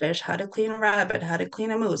clean a rabbit, how to clean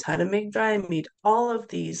a moose, how to make dry meat, all of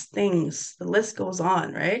these things, the list goes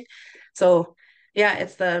on, right? So yeah,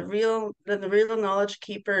 it's the real knowledge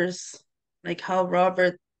keepers, like how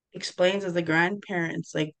Robert explains as the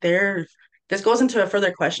grandparents, like this goes into a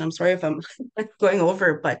further question. I'm sorry if I'm going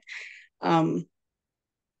over, but um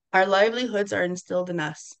our livelihoods are instilled in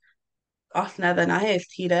us.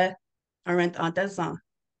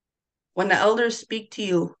 When the elders speak to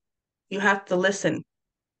you, you have to listen.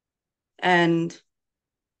 And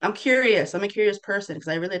I'm curious. I'm a curious person because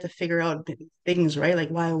I really have to figure out things, right? Like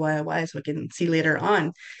why, so I can see later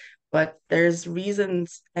on. But there's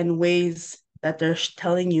reasons and ways that they're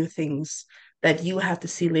telling you things that you have to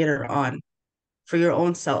see later on for your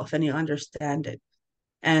own self and you understand it.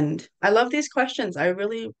 And I love these questions. I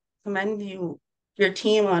really commend your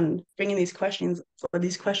team on bringing these questions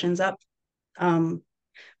up.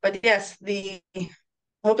 But yes, I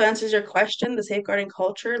hope that answers your question, the safeguarding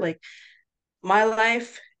culture. Like my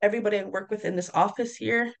life, everybody I work with in this office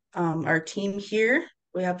here, our team here,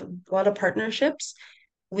 we have a lot of partnerships.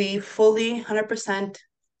 We fully 100%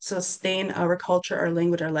 sustain our culture, our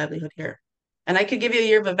language, our livelihood here. And I could give you a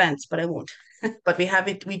year of events, but I won't. But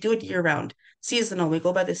we do it year round, seasonal. We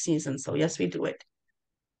go by the season. So yes, we do it.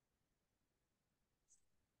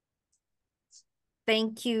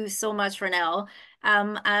 Thank you so much, Ranelle.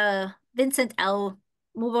 Vincent, I'll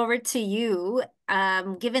move over to you.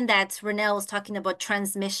 Given that Ranelle is talking about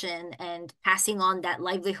transmission and passing on that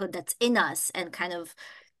livelihood that's in us and kind of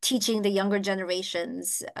teaching the younger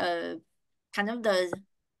generations, kind of the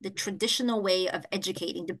traditional way of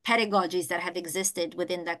educating, the pedagogies that have existed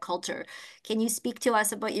within that culture. Can you speak to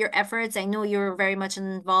us about your efforts? I know you're very much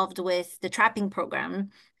involved with the trapping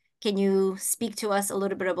program. Can you speak to us a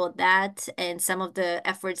little bit about that and some of the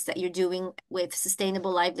efforts that you're doing with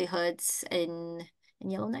sustainable livelihoods in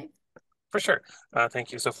Yellowknife? For sure.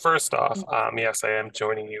 Thank you. So first off, yes, I am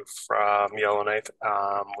joining you from Yellowknife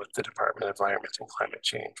with the Department of Environment and Climate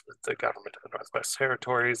Change with the government of the Northwest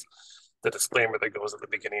Territories. The disclaimer that goes at the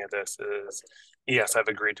beginning of this is, yes, I've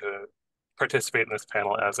agreed to participate in this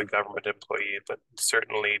panel as a government employee, but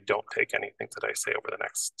certainly don't take anything that I say over the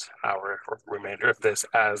next hour or remainder of this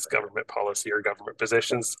as government policy or government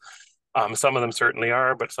positions. Some of them certainly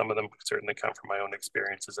are, but some of them certainly come from my own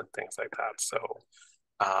experiences and things like that. So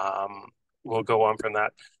we'll go on from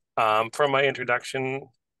that. From my introduction,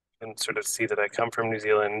 and sort of see that I come from New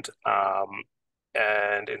Zealand,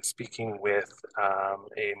 and in speaking with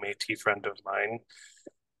a Métis friend of mine,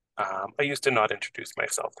 I used to not introduce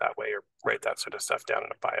myself that way or write that sort of stuff down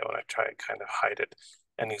in a bio, and I try and kind of hide it.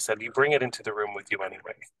 And he said, you bring it into the room with you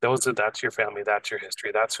anyway. That's your family, that's your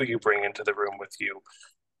history, that's who you bring into the room with you.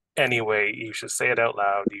 Anyway, you should say it out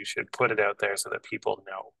loud, you should put it out there so that people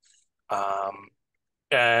know.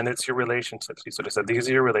 And it's your relationships. He sort of said, these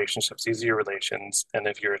are your relationships, these are your relations. And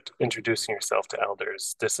if you're introducing yourself to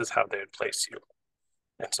elders, this is how they would place you.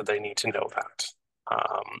 And so they need to know that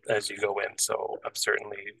as you go in. So I'm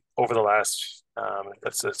certainly over the last,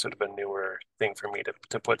 that's a sort of a newer thing for me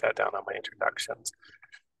to put that down on my introductions.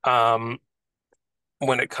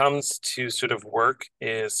 When it comes to sort of work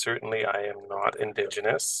is certainly I am not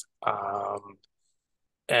Indigenous.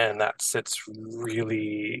 And that sits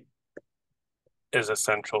really as a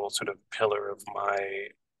central sort of pillar of my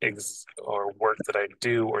work that I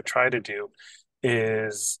do or try to do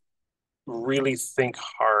is really think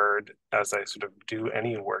hard as I sort of do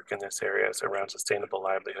any work in this area around sustainable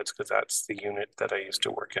livelihoods, because that's the unit that I used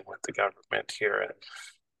to work in with the government here,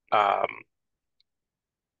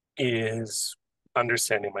 is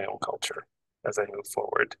understanding my own culture as I move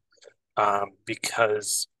forward,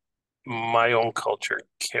 because my own culture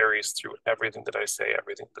carries through everything that I say,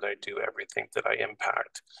 everything that I do, everything that I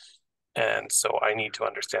impact. And so I need to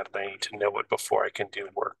understand it. I need to know it before I can do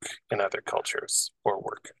work in other cultures or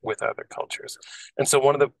work with other cultures. And so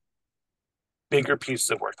one of the bigger pieces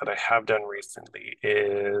of work that I have done recently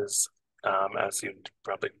is, as you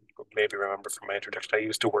probably maybe remember from my introduction, I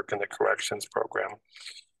used to work in the corrections program,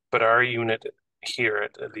 but our unit here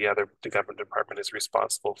at the government department is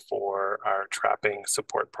responsible for our trapping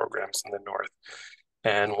support programs in the north.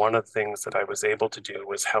 And one of the things that I was able to do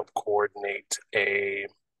was help coordinate a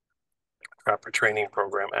trapper training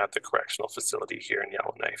program at the correctional facility here in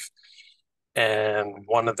Yellowknife. And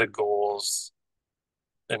one of the goals,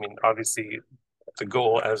 I mean, obviously the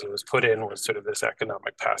goal as it was put in was sort of this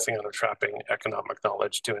economic passing on of trapping economic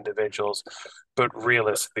knowledge to individuals. But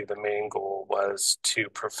realistically, the main goal was to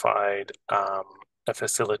provide a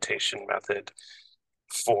facilitation method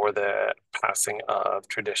for the passing of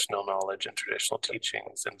traditional knowledge and traditional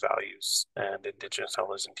teachings and values and Indigenous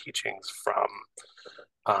knowledge and teachings from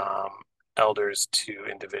elders to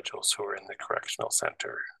individuals who are in the correctional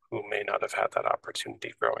center who may not have had that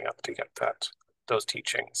opportunity growing up to get those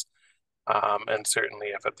teachings. And certainly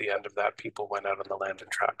if at the end of that people went out on the land and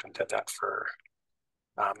trapped and did that for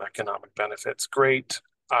economic benefits, great.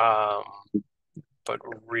 But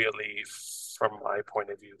really, from my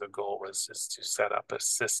point of view, the goal was just to set up a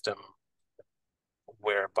system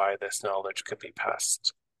whereby this knowledge could be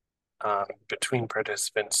passed between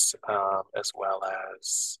participants, as well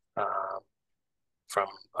as from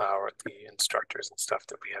the instructors and stuff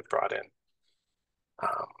that we had brought in.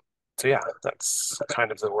 So yeah, that's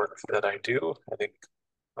kind of the work that I do. I think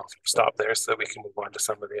I'll stop there so that we can move on to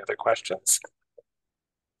some of the other questions.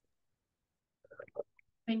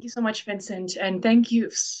 Thank you so much, Vincent. And thank you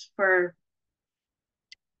for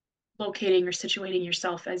locating or situating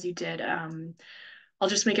yourself as you did. I'll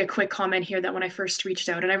just make a quick comment here that when I first reached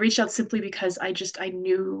out, and I reached out simply because I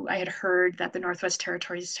knew I had heard that the Northwest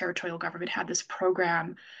Territories territorial government had this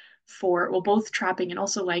program for, well, both trapping and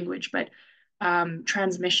also language, but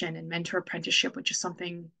transmission and mentor apprenticeship, which is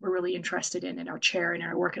something we're really interested in our chair and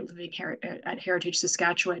our work at Living at Heritage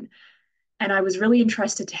Saskatchewan. And I was really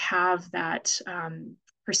interested to have that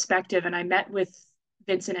perspective. And I met with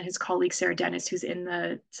Vincent and his colleague, Sarah Dennis, who's in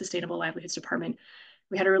the Sustainable Livelihoods Department.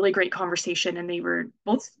 We had a really great conversation, and they were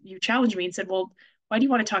both, you challenged me and said, well, why do you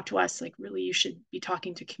want to talk to us? Like, really, you should be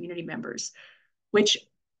talking to community members, which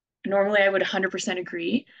normally I would 100%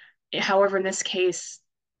 agree. However, in this case,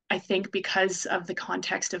 I think because of the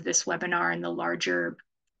context of this webinar and the larger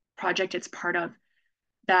project it's part of,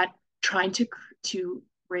 that trying to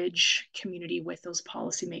bridge community with those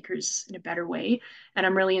policymakers in a better way. And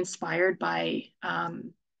I'm really inspired by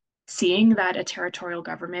seeing that a territorial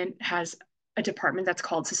government has a department that's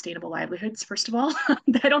called Sustainable Livelihoods, first of all.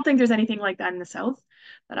 I don't think there's anything like that in the South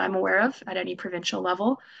that I'm aware of at any provincial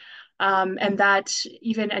level. And that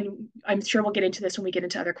even, and I'm sure we'll get into this when we get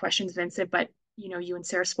into other questions, Vincent, but you and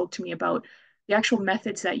Sarah spoke to me about the actual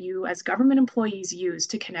methods that you as government employees use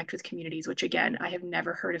to connect with communities, which again, I have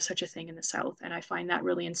never heard of such a thing in the South. And I find that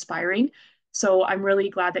really inspiring. So I'm really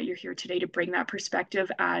glad that you're here today to bring that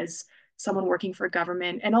perspective as someone working for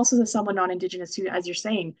government and also as someone non-Indigenous who, as you're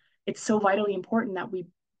saying, it's so vitally important that we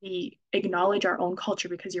acknowledge our own culture,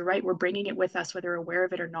 because you're right, we're bringing it with us, whether we're aware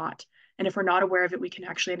of it or not. And if we're not aware of it, we can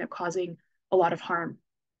actually end up causing a lot of harm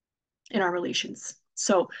in our relations.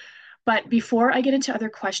 So, but before I get into other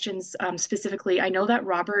questions specifically, I know that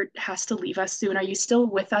Robert has to leave us soon. Are you still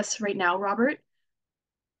with us right now, Robert?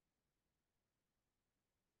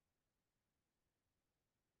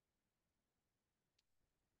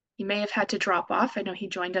 He may have had to drop off. I know he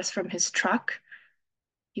joined us from his truck.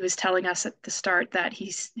 He was telling us at the start that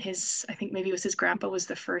I think maybe it was his grandpa was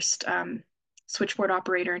the first switchboard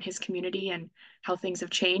operator in his community, and how things have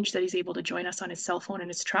changed, that he's able to join us on his cell phone in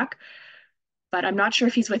his truck. But I'm not sure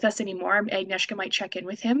if he's with us anymore. Agnieszka might check in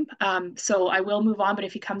with him. So I will move on, but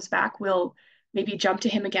if he comes back, we'll maybe jump to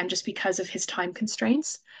him again just because of his time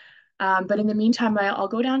constraints. But in the meantime, I'll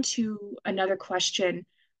go down to another question.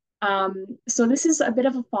 So this is a bit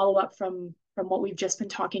of a follow-up from what we've just been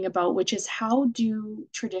talking about, which is how do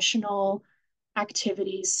traditional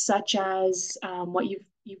activities such as what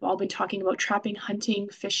you've all been talking about, trapping, hunting,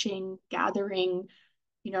 fishing, gathering,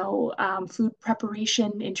 food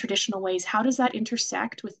preparation in traditional ways, how does that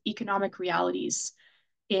intersect with economic realities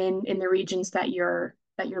in the regions that you're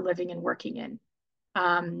living and working in?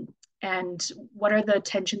 And what are the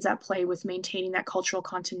tensions at play with maintaining that cultural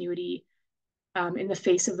continuity in the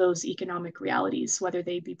face of those economic realities, whether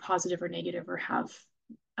they be positive or negative or have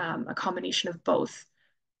a combination of both?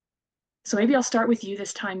 So maybe I'll start with you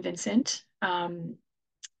this time, Vincent, and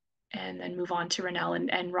then move on to Ranelle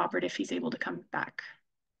and Robert if he's able to come back.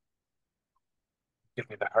 Give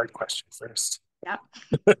me the hard question first. Yeah.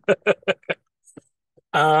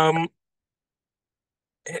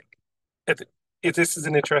 This is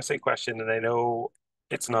an interesting question, and I know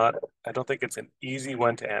I don't think it's an easy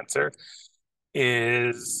one to answer.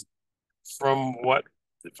 Is from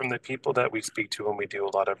the people that we speak to when we do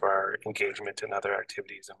a lot of our engagement and other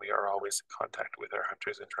activities, and we are always in contact with our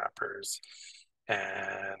hunters and trappers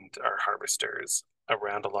and our harvesters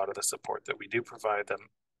around a lot of the support that we do provide them.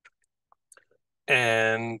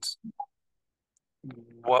 And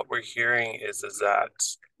what we're hearing is that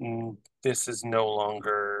this is no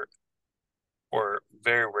longer, or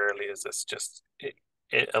very rarely is this just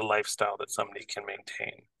a lifestyle that somebody can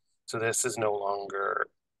maintain. So this is no longer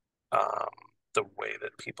the way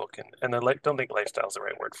that people can, and I don't think lifestyle is the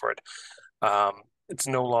right word for it. It's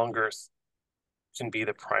no longer can be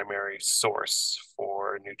the primary source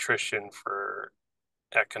for nutrition, for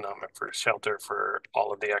economic, for shelter, for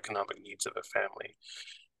all of the economic needs of a family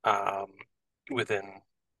within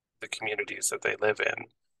the communities that they live in.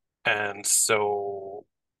 And so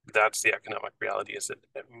that's the economic reality, is that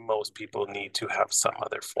most people need to have some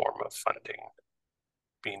other form of funding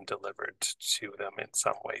being delivered to them in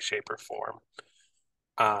some way, shape, or form.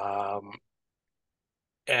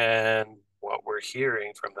 And what we're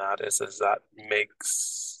hearing from that is that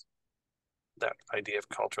makes that idea of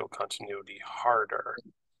cultural continuity harder,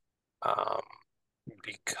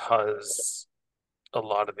 because a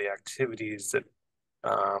lot of the activities that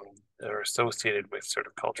are associated with sort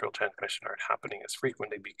of cultural transmission aren't happening as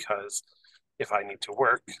frequently, because if I need to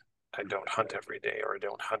work, I don't hunt every day, or I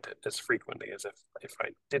don't hunt it as frequently as if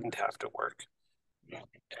I didn't have to work.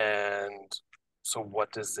 And so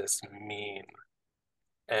what does this mean?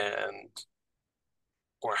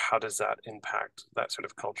 Or how does that impact that sort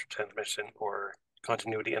of cultural transmission or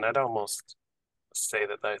continuity? And I'd almost say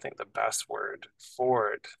that I think the best word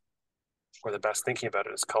for it, or the best thinking about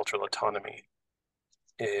it, is cultural autonomy.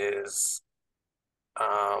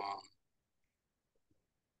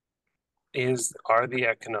 Are the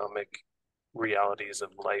economic realities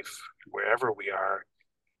of life wherever we are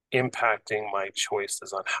impacting my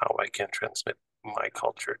choices on how I can transmit my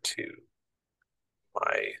culture to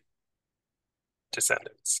my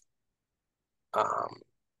descendants?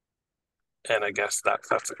 And I guess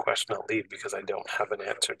that's a question I'll leave because I don't have an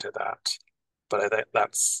answer to that. But I think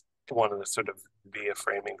that's one of the sort of be a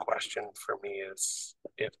framing question for me is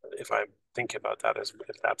if I think about that as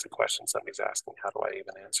if that's a question somebody's asking, how do I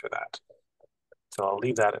even answer that? So I'll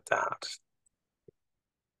leave that at that.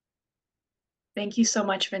 Thank you so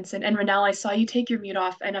much, Vincent. And Ranelle, I saw you take your mute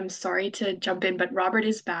off, and I'm sorry to jump in, but Robert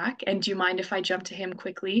is back. And do you mind if I jump to him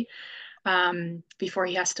quickly before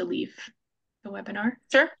he has to leave the webinar?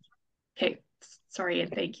 Sure. Okay, sorry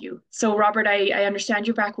and thank you. So Robert, I understand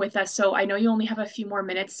you're back with us. So I know you only have a few more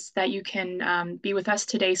minutes that you can be with us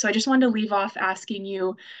today. So I just wanted to leave off asking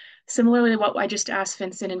you, similarly what I just asked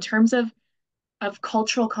Vincent, in terms of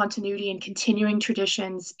cultural continuity and continuing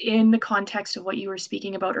traditions in the context of what you were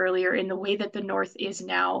speaking about earlier, in the way that the North is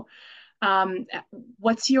now.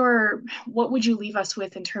 What would you leave us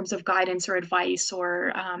with in terms of guidance or advice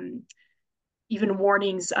or even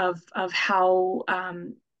warnings of how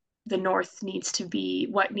the North needs to be,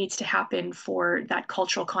 what needs to happen for that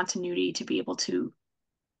cultural continuity to be able to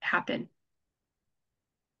happen?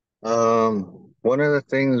 One of the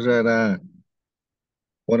things that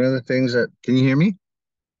can you hear me?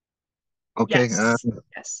 Okay. Yes.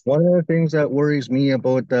 Yes. One of the things that worries me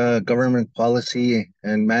about government policy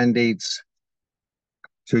and mandates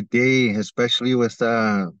today, especially with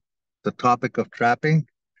the topic of trapping,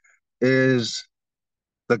 is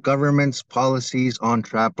the government's policies on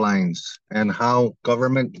trap lines and how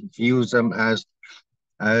government views them as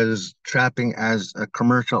trapping as a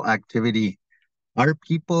commercial activity. Our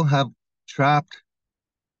people have trapped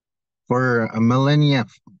for a millennia,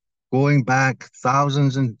 going back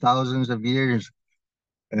thousands and thousands of years.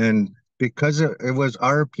 And because it was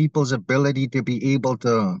our people's ability to be able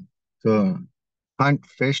to hunt,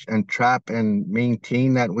 fish, and trap and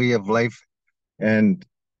maintain that way of life and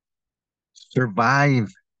survive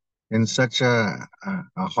in such a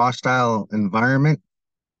hostile environment,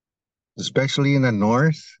 especially in the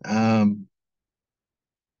North.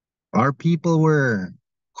 Our people were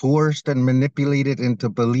coerced and manipulated into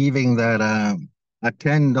believing that a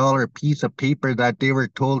 $10 piece of paper that they were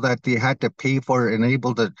told that they had to pay for and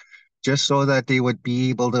able to, just so that they would be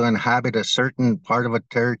able to inhabit a certain part of a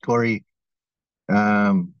territory.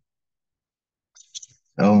 Oh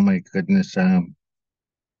my goodness. I'll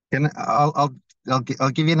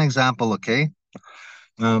give you an example, okay?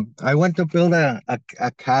 I went to build a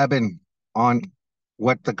cabin on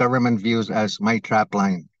what the government views as my trap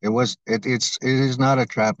line. It is not a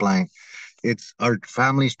trap line. It's our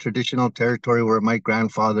family's traditional territory where my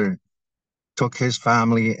grandfather took his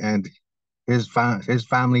family and his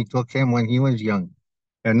family took him when he was young.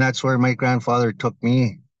 And that's where my grandfather took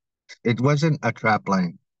me. It wasn't a trap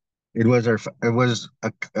line. It was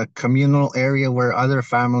a communal area where other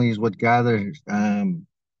families would gather,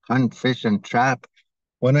 hunt, fish, and trap.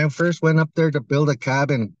 When I first went up there to build a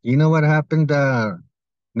cabin, you know what happened?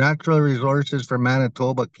 Natural Resources for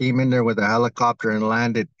Manitoba came in there with a helicopter and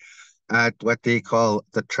landed at what they call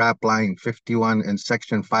the Trap Line 51 in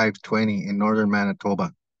Section 520 in northern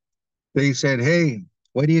Manitoba. They said, "Hey,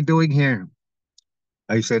 what are you doing here?"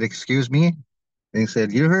 I said, "Excuse me?" They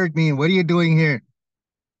said, "You heard me. What are you doing here?"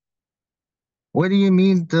 What do you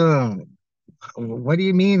mean what do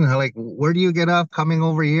you mean? Like, where do you get off coming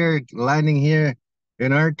over here, landing here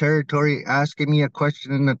in our territory, asking me a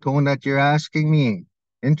question in the tone that you're asking me?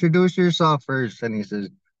 Introduce yourself first. And he says,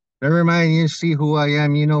 "Never mind, you see who I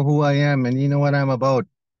am, you know who I am, and you know what I'm about.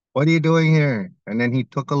 What are you doing here?" And then he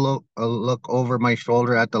took a look over my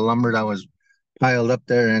shoulder at the lumber that was piled up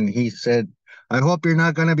there, and he said, "I hope you're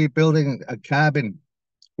not going to be building a cabin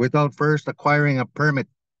without first acquiring a permit."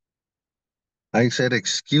 I said,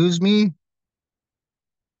 "Excuse me?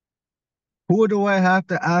 Who do I have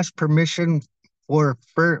to ask permission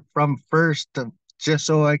from first just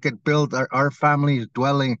so I could build our family's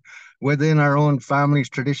dwelling within our own family's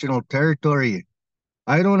traditional territory?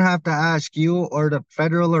 I don't have to ask you or the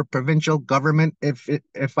federal or provincial government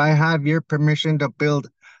if I have your permission to build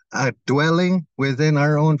a dwelling within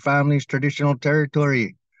our own family's traditional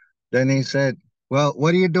territory." Then he said, "Well,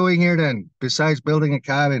 what are you doing here then, besides building a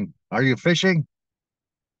cabin? Are you fishing?"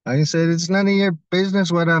 I said, "It's none of your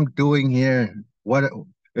business what I'm doing here, what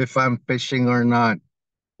if I'm fishing or not.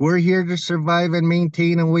 We're here to survive and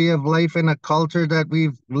maintain a way of life and a culture that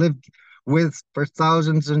we've lived with for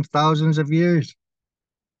thousands and thousands of years."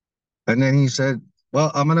 And then he said,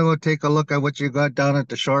 "Well, I'm gonna go take a look at what you got down at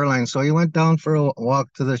the shoreline." So he went down for a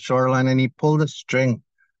walk to the shoreline and he pulled a string.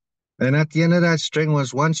 And at the end of that string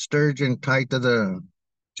was one sturgeon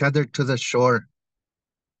tethered to the shore.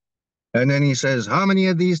 And then he says, "How many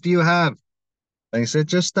of these do you have?" I said,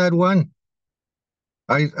 "Just that one."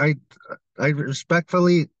 I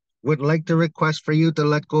respectfully would like to request for you to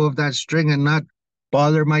let go of that string and not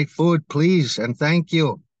bother my food, please, and thank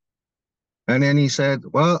you. And then he said,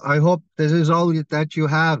 well, I hope this is all that you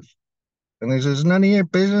have. And he says, none of your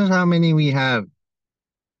business how many we have.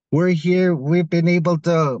 We're here, we've been able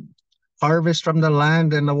to harvest from the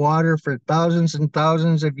land and the water for thousands and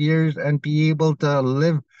thousands of years and be able to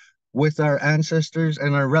live with our ancestors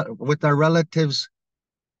and with our relatives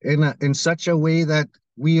in such a way that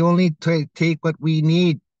we only take what we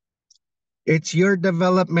need. It's your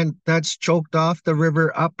development that's choked off the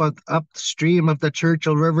river upstream of the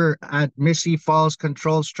Churchill River at Missy Falls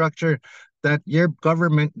Control Structure that your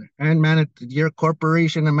government and your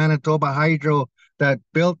corporation of Manitoba Hydro that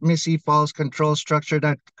built Missy Falls Control Structure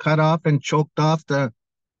that cut off and choked off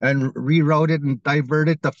and rerouted and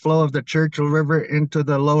diverted the flow of the Churchill River into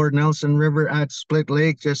the lower Nelson River at Split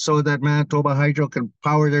Lake, just so that Manitoba Hydro can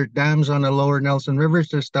power their dams on the lower Nelson River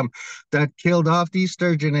system that killed off these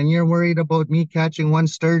sturgeon. And you're worried about me catching one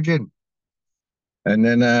sturgeon. And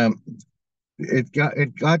then it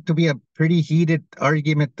got to be a pretty heated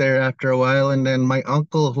argument there after a while. And then my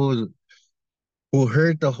uncle, who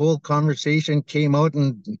heard the whole conversation, came out,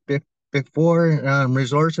 and before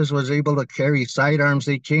Resources was able to carry sidearms,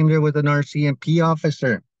 they came there with an RCMP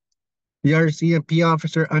officer. The RCMP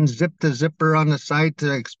officer unzipped the zipper on the side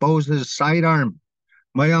to expose his sidearm.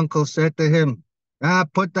 My uncle said to him,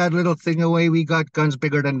 put that little thing away. We got guns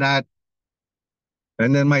bigger than that.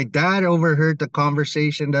 And then my dad overheard the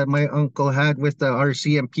conversation that my uncle had with the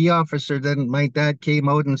RCMP officer. Then my dad came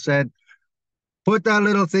out and said, put that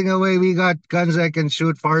little thing away. We got guns that can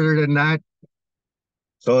shoot farther than that.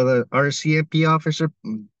 So the RCMP officer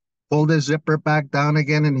pulled his zipper back down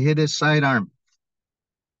again and hit his sidearm.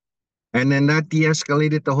 And then that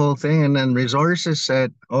de-escalated the whole thing. And then Resources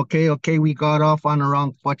said, okay, we got off on the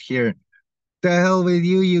wrong foot here. The hell with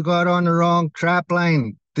you, you got on the wrong trap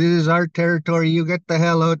line. This is our territory. You get the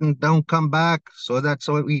hell out and don't come back. So that's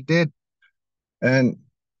what we did. And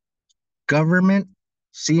government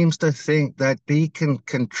seems to think that they can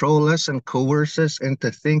control us and coerce us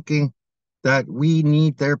into thinking that we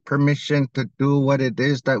need their permission to do what it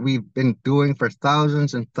is that we've been doing for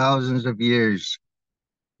thousands and thousands of years.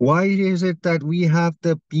 Why is it that we have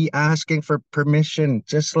to be asking for permission,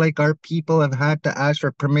 just like our people have had to ask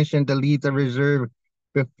for permission to leave the reserve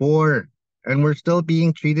before, and we're still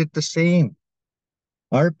being treated the same?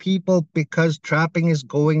 Our people, because trapping is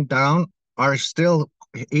going down, are still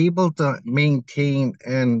able to maintain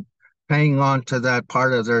and hang on to that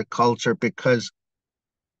part of their culture because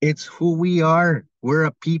it's who we are. We're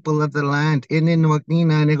a people of the land.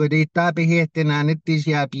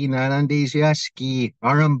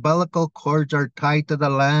 Our umbilical cords are tied to the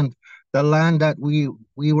land that we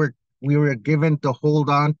were given to hold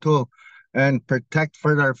on to and protect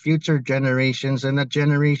for our future generations and the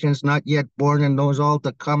generations not yet born and those all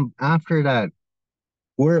to come after that.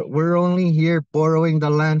 We're only here borrowing the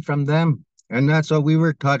land from them, and that's what we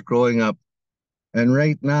were taught growing up. And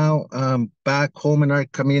right now, back home in our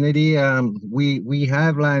community, we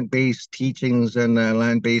have land-based teachings and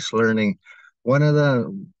land-based learning. One of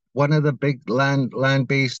the big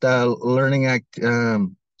land-based learning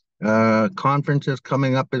conferences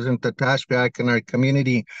coming up is in Tataskweyak in our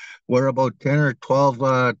community, where about 10 or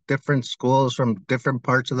 12 different schools from different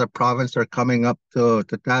parts of the province are coming up to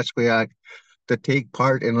Tataskweyak to take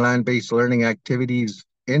part in land-based learning activities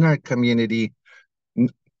in our community.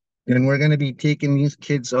 And we're going to be taking these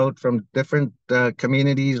kids out from different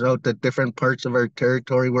communities out to different parts of our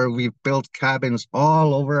territory where we've built cabins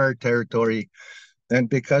all over our territory. And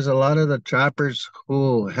because a lot of the trappers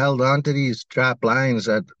who held on to these trap lines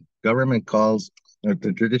that government calls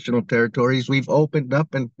the traditional territories, we've opened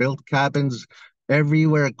up and built cabins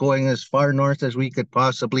everywhere, going as far north as we could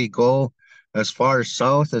possibly go, as far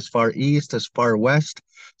south, as far east, as far west,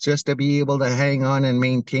 just to be able to hang on and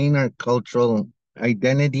maintain our cultural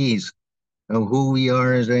identities of who we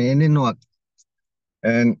are as an Inuit.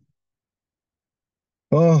 And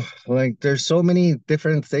there's so many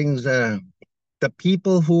different things. The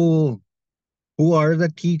people who are the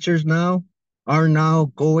teachers now are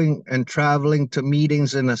now going and traveling to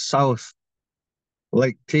meetings in the south.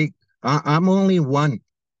 I'm only one.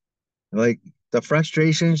 The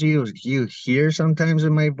frustrations you hear sometimes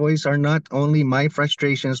in my voice are not only my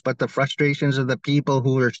frustrations, but the frustrations of the people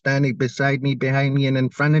who are standing beside me, behind me, and in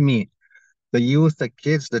front of me. The youth, the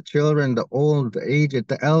kids, the children, the old, the aged,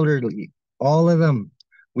 the elderly, all of them.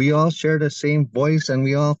 We all share the same voice and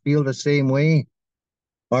we all feel the same way.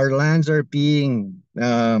 Our lands are being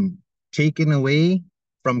taken away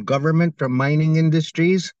from government, from mining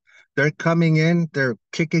industries. They're coming in, they're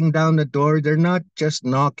kicking down the door. They're not just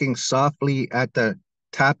knocking softly at the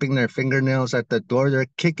tapping their fingernails at the door. They're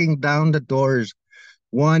kicking down the doors,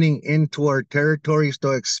 wanting into our territories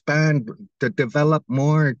to expand, to develop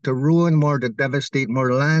more, to ruin more, to devastate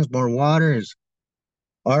more lands, more waters.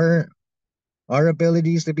 Our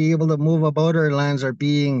abilities to be able to move about our lands are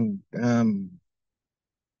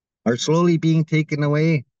slowly being taken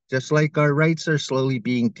away, just like our rights are slowly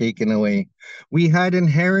being taken away. We had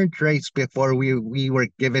inherent rights before we were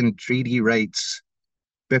given treaty rights.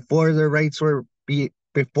 Before the rights were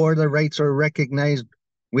recognized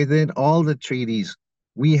within all the treaties.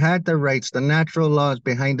 We had the rights, the natural laws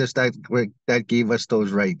behind us that gave us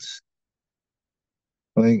those rights.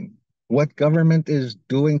 Like what government is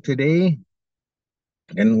doing today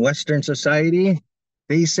in Western society,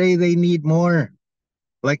 they say they need more.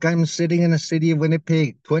 Like I'm sitting in the city of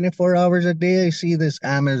Winnipeg, 24 hours a day, I see this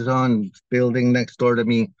Amazon building next door to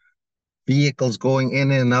me, vehicles going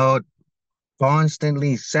in and out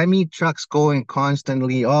constantly, semi-trucks going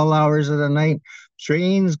constantly, all hours of the night,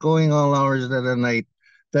 trains going all hours of the night.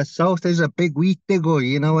 The South is a big Wetigo.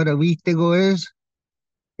 You know what a Wetigo is?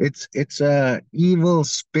 It's a evil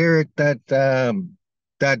spirit that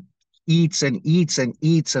eats and eats and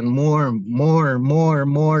eats and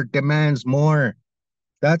more demands more.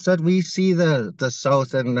 That's what we see the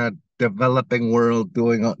South and the developing world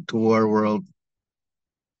doing to our world.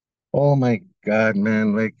 Oh my God,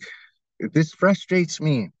 man! Like this frustrates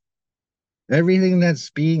me. Everything that's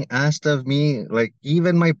being asked of me, like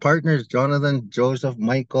even my partners, Jonathan, Joseph,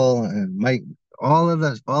 Michael, and Mike, all of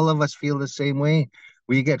us feel the same way.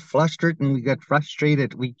 We get flustered and we get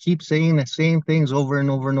frustrated. We keep saying the same things over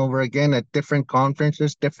and over and over again at different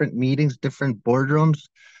conferences, different meetings, different boardrooms.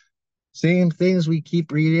 Same things we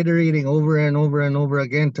keep reiterating over and over and over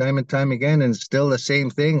again, time and time again, and still the same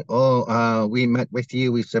thing. Oh, we met with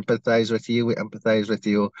you, we sympathize with you, we empathize with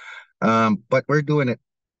you, but we're doing it.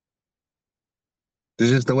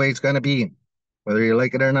 This is the way it's going to be. Whether you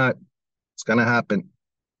like it or not, it's going to happen.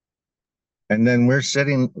 And then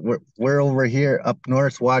we're over here up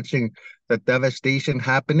north watching the devastation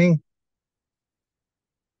happening.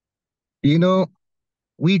 You know,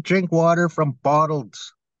 we drink water from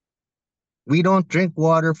bottles. We don't drink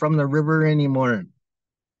water from the river anymore.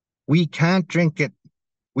 We can't drink it.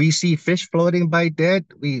 We see fish floating by dead.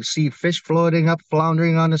 We see fish floating up,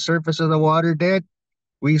 floundering on the surface of the water dead.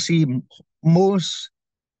 We see moose,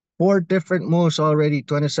 4 different moose already,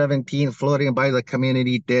 2017, floating by the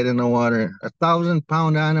community dead in the water.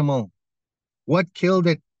 1,000-pound animal. What killed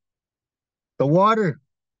it? The water.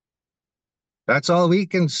 That's all we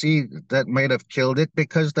can see that might have killed it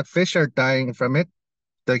because the fish are dying from it.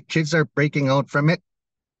 The kids are breaking out from it.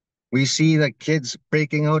 We see the kids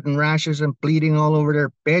breaking out in rashes and bleeding all over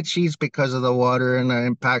their bed sheets because of the water and the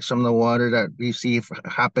impacts from the water that we see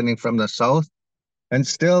happening from the south. And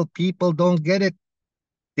still, people don't get it.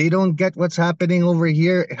 They don't get what's happening over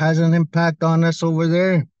here. It has an impact on us over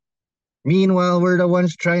there. Meanwhile, we're the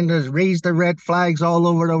ones trying to raise the red flags all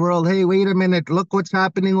over the world. Hey, wait a minute. Look what's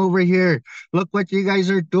happening over here. Look what you guys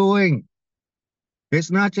are doing. It's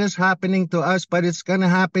not just happening to us, but it's going to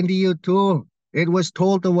happen to you too. It was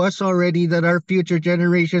told to us already that our future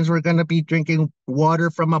generations were going to be drinking water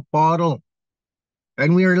from a bottle.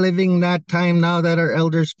 And we are living that time now that our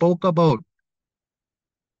elders spoke about.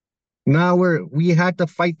 Now we had to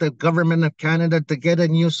fight the government of Canada to get a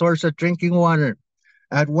new source of drinking water.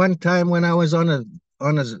 At one time when I was on a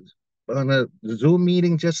Zoom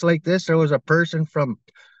meeting just like this, there was a person from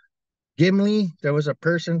Gimli, there was a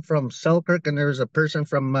person from Selkirk, and there was a person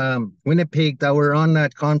from Winnipeg that were on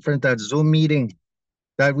that conference, that Zoom meeting,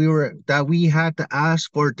 that we had to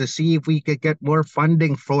ask for to see if we could get more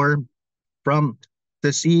funding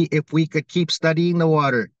to see if we could keep studying the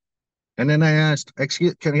water. And then I asked,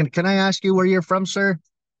 can I ask you where you're from, sir?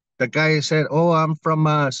 The guy said, oh, I'm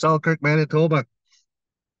from Selkirk, Manitoba.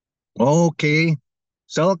 Okay.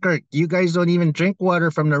 Selkirk, you guys don't even drink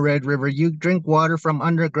water from the Red River. You drink water from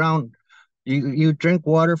underground. You drink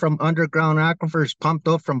water from underground aquifers pumped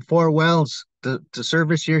up from 4 wells to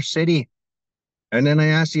service your city. And then I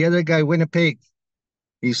asked the other guy, Winnipeg.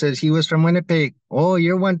 He says he was from Winnipeg. Oh,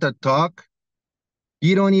 you're one to talk.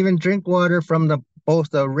 You don't even drink water from both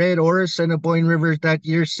the Red or Assiniboine rivers that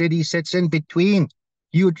your city sits in between.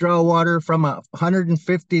 You draw water from a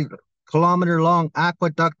 150-kilometer long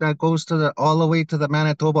aqueduct that goes all the way to the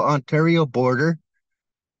Manitoba-Ontario border,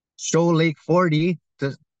 Show Lake 40,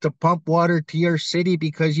 to pump water to your city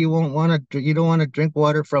because you don't want to drink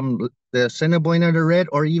water from the Assiniboine or the Red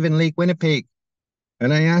or even Lake Winnipeg.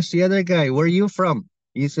 And I asked the other guy, where are you from?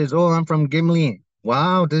 He says, oh, I'm from Gimli.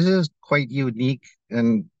 Wow, this is quite unique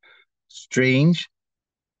and strange.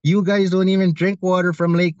 You guys don't even drink water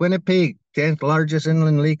from Lake Winnipeg. 10th largest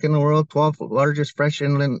inland lake in the world, 12th largest fresh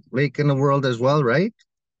inland lake in the world as well, right?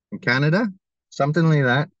 In Canada, something like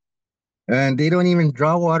that. And they don't even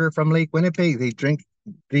draw water from Lake Winnipeg.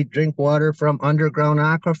 They drink water from underground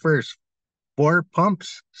aquifers. 4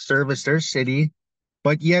 pumps service their city,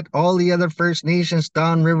 but yet all the other First Nations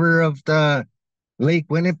downriver of the Lake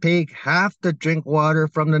Winnipeg have to drink water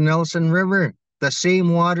from the Nelson River. The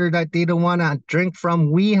same water that they don't want to drink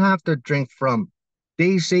from, we have to drink from.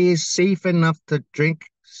 They say is safe enough to drink,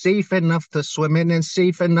 safe enough to swim in, and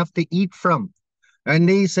safe enough to eat from. And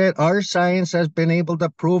they said our science has been able to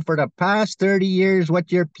prove for the past 30 years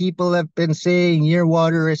what your people have been saying. Your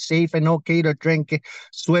water is safe and okay to drink,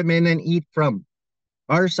 swim in, and eat from.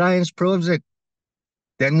 Our science proves it.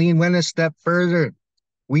 Then we went a step further.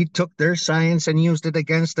 We took their science and used it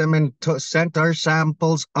against them and sent our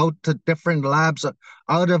samples out to different labs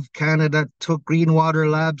out of Canada to green water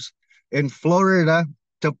labs in Florida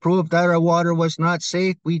to prove that our water was not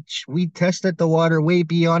safe. We tested the water way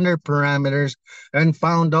beyond our parameters and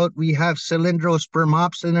found out we have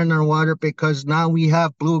cylindrospermopsin in our water because now we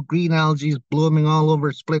have blue-green algae blooming all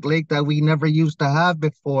over Split Lake that we never used to have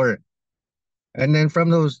before. And then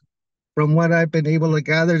from what I've been able to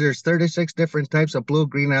gather, there's 36 different types of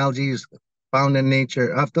blue-green algae found in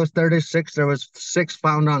nature. Of those 36, there was 6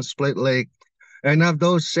 found on Split Lake. And of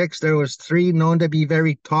those 6, there was 3 known to be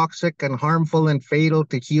very toxic and harmful and fatal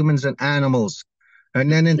to humans and animals.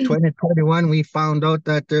 And then in 2021, we found out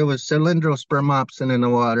that there was cylindrospermopsin in the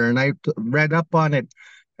water, and I read up on it.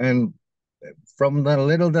 And from the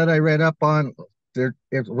little that I read up on, it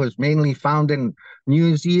was mainly found in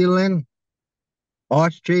New Zealand,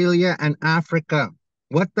 Australia, and Africa.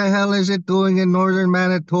 What the hell is it doing in northern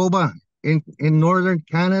Manitoba, in northern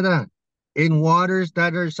Canada, in waters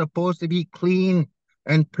that are supposed to be clean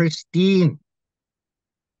and pristine?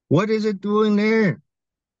 What is it doing there?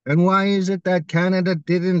 And why is it that Canada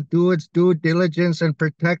didn't do its due diligence and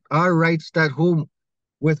protect our rights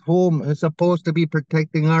with whom is supposed to be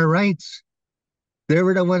protecting our rights? They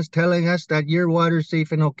were the ones telling us that your water's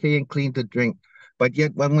safe and okay and clean to drink. But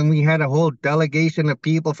yet when we had a whole delegation of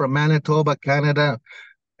people from Manitoba, Canada,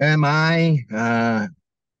 MI,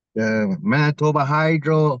 Manitoba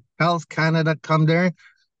Hydro, Health Canada come there,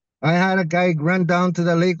 I had a guy run down to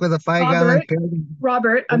the lake with a 5-gallon pail.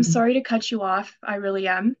 Robert, I'm sorry to cut you off. I really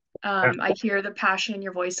am. I hear the passion in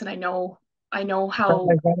your voice, and I know how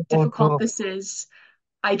difficult this is.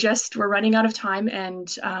 We're running out of time,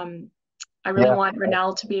 and I really want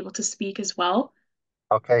Ranelle to be able to speak as well.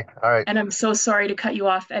 Okay, all right. And I'm so sorry to cut you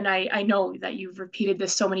off. And I know that you've repeated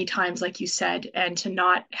this so many times, like you said, and to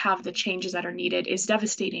not have the changes that are needed is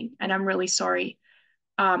devastating. And I'm really sorry.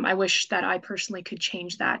 I wish that I personally could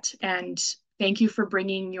change that. And thank you for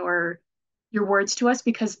bringing your words to us,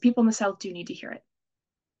 because people in the South do need to hear it.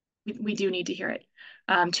 We do need to hear it.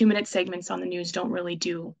 2-minute segments on the news don't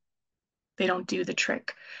do the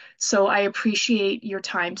trick. So I appreciate your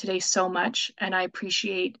time today so much. And I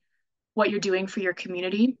appreciate what you're doing for your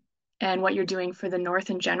community and what you're doing for the North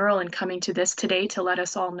in general, and coming to this today to let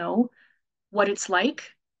us all know what it's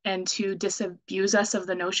like and to disabuse us of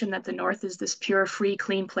the notion that the North is this pure, free,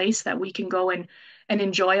 clean place that we can go and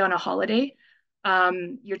enjoy on a holiday.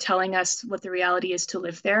 You're telling us what the reality is to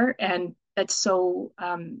live there, and that's so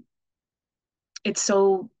it's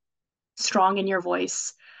so strong in your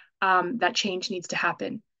voice that change needs to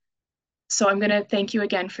happen. So I'm going to thank you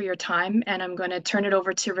again for your time, and I'm going to turn it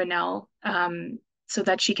over to Ranelle so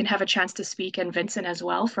that she can have a chance to speak, and Vincent as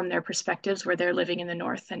well, from their perspectives where they're living in the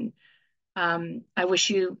North. And I wish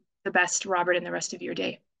you the best, Robert, in the rest of your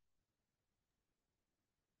day.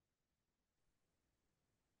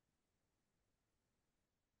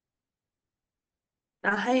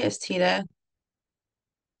 Hi, Estita.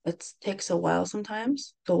 It takes a while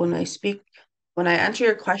sometimes. So when I answer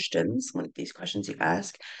your questions, when these questions you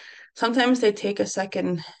ask, sometimes they take a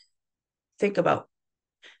second to think about.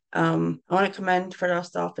 I want to commend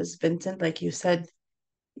first off as Vincent, like you said,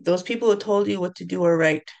 those people who told you what to do are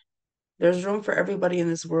right. There's room for everybody in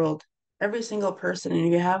this world, every single person. And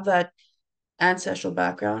if you have that ancestral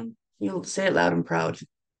background, you'll say it loud and proud.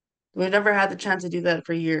 We've never had the chance to do that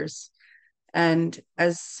for years. And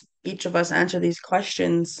as each of us answer these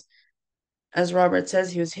questions, as Robert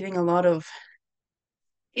says, he's thinking a lot in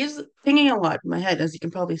my head, as you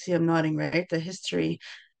can probably see, I'm nodding, right? The history.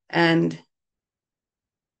 And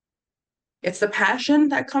it's the passion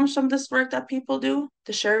that comes from this work that people do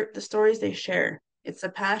to share the stories they share. It's the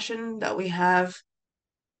passion that we have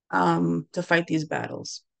to fight these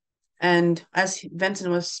battles. And as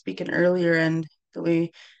Vincent was speaking earlier, and the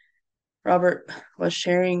way Robert was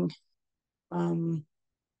sharing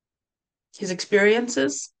his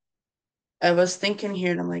experiences, I was thinking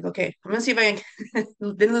here, and I'm like, okay, I'm gonna see if I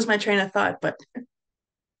didn't lose my train of thought. But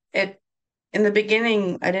it in the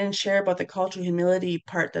beginning, I didn't share about the cultural humility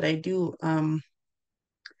part that I do.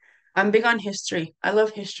 I'm big on history. I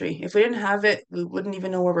love history. If we didn't have it, we wouldn't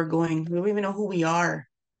even know where we're going. We wouldn't even know who we are.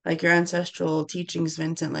 Like your ancestral teachings,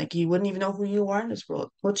 Vincent, like you wouldn't even know who you are in this world.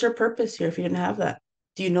 What's your purpose here if you didn't have that?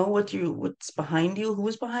 Do you know what's behind you?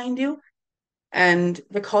 Who's behind you? And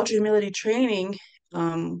the cultural humility training,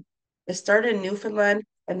 it started in Newfoundland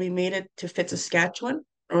and we made it to fit Saskatchewan,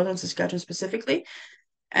 northern Saskatchewan specifically.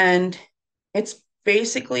 And it's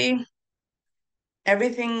basically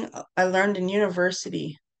everything I learned in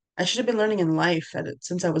university. I should have been learning in life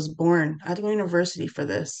since I was born. I had to go to university for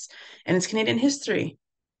this. And it's Canadian history.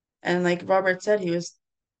 And like Robert said, he was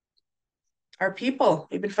our people.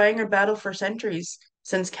 We've been fighting our battle for centuries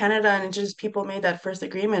since Canada and Indigenous people made that first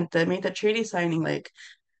agreement, that made that treaty signing. Like,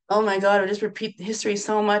 oh my God, I just repeat history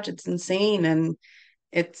so much. It's insane. And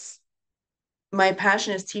it's my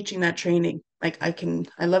passion is teaching that training. Like I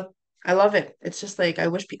love it. It's just like I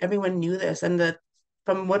wish everyone knew this. And that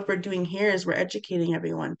from what we're doing here is we're educating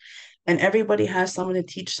everyone, and everybody has someone to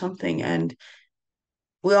teach something, and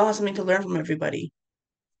we all have something to learn from everybody.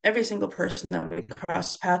 Every single person that we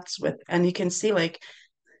cross paths with, and you can see like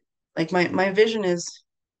my vision is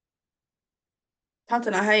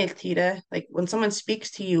like when someone speaks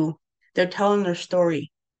to you, they're telling their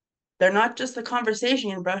story. They're not just a conversation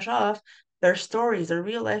you brush off. They're stories, they're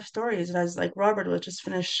real life stories. And as like Robert was just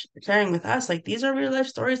finished sharing with us, like these are real life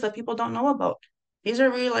stories that people don't know about. These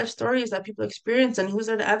are real life stories that people experience, and who's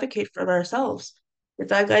there to advocate for ourselves? If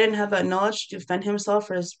that guy didn't have that knowledge to defend himself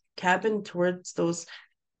or his cabin towards those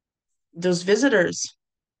visitors,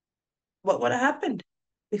 what would have happened?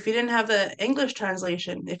 If he didn't have the English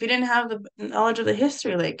translation, if he didn't have the knowledge of the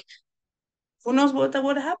history, like who knows what that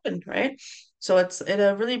would have happened, right? So it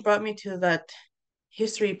really brought me to that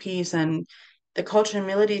history piece and the cultural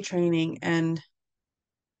humility training. And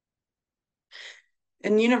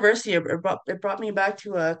in university, it brought me back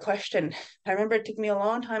to a question. I remember it took me a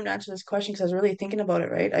long time to answer this question because I was really thinking about it,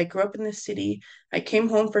 right? I grew up in this city. I came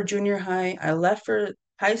home for junior high. I left for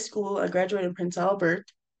high school. I graduated in Prince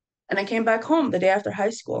Albert. And I came back home the day after high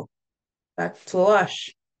school, back to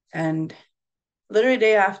Loche. And literally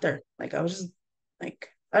day after, like I was just like,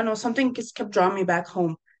 I don't know, something just kept drawing me back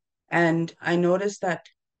home. And I noticed that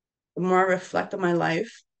the more I reflect on my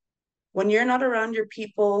life, when you're not around your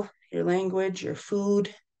people, your language, your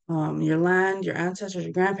food, your land, your ancestors,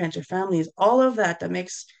 your grandparents, your families, all of that that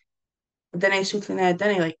makes Dene Sutlina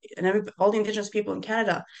Dene, like all the Indigenous people in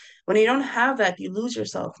Canada, when you don't have that, you lose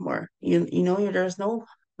yourself more. There's no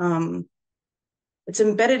it's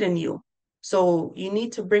embedded in you. So you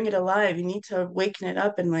need to bring it alive. You need to waken it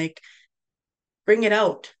up and like bring it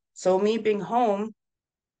out. So me being home,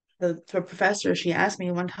 the professor, she asked me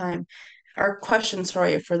one time, our question,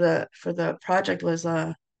 sorry, for the project was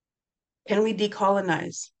can we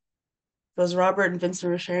decolonize? Those Robert and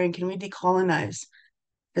Vincent were sharing, can we decolonize?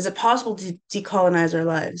 Is it possible to decolonize our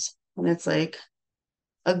lives? And it's like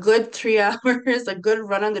a good 3 hours, a good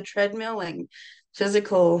run on the treadmill, like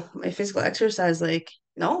my physical exercise, like,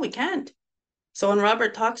 no, we can't. So when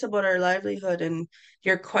Robert talks about our livelihood and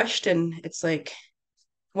your question, it's like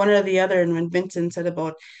one or the other. And when Vincent said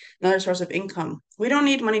about another source of income, we don't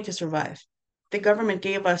need money to survive. The government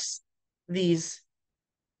gave us these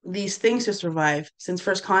things to survive since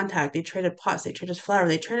first contact. They traded pots, they traded flour,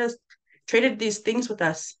 they traded these things with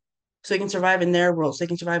us so they can survive in their world, so they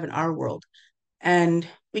can survive in our world. And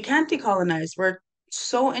we can't decolonize. We're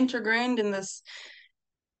so ingrained in this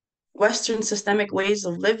Western systemic ways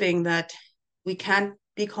of living that we can't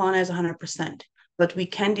decolonize 100%, but we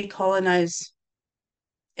can decolonize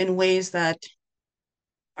in ways that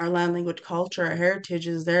our land, language, culture, our heritage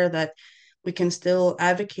is there, that we can still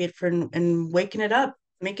advocate for and waken it up,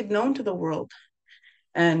 make it known to the world.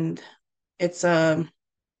 And it's in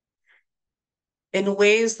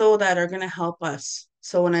ways though that are going to help us.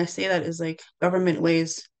 So when I say that is like government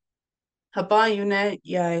ways. Haba yun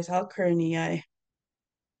yai salkerni.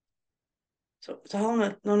 So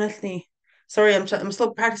no nothing. Sorry, I'm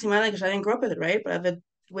still practicing my language. I didn't grow up with it, right? But I have a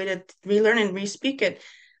way to relearn and re-speak it.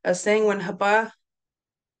 I was saying when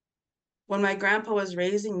my grandpa was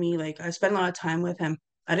raising me, like I spent a lot of time with him.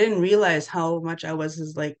 I didn't realize how much I was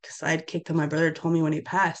his like sidekick till my brother told me when he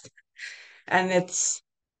passed. And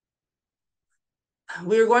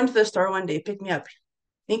we were going to the store one day, pick me up.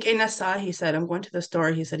 Think Nasa, he said, I'm going to the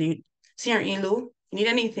store. He said, you see our ilu? You need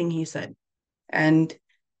anything? He said. And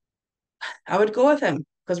I would go with him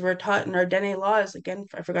because we're taught in our Dene laws. Again,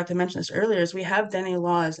 I forgot to mention this earlier, is we have Dene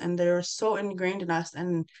laws and they're so ingrained in us.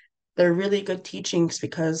 And they're really good teachings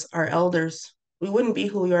because our elders, we wouldn't be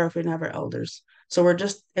who we are if we didn't have our elders. So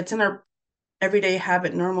it's in our everyday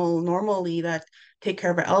habit, normally that take care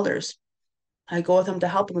of our elders. I go with him to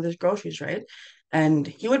help him with his groceries, right? And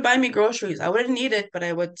he would buy me groceries. I wouldn't need it, but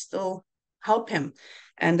I would still help him.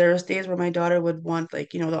 And there was days where my daughter would want, like,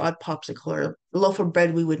 the odd popsicle or a loaf of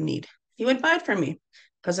bread we would need. He would buy it for me.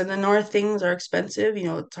 Because in the north, things are expensive.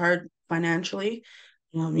 It's hard financially.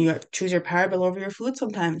 You got to choose your power bill over your food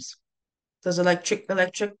sometimes. Those electric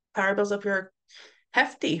power bills up here are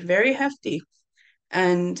hefty, very hefty.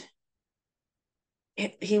 And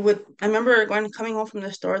he would, I remember coming home from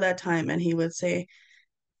the store that time, and he would say,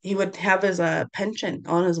 he would have his pension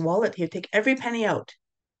on his wallet. He would take every penny out.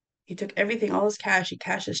 He took everything, all his cash. He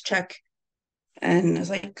cashed his check. And I was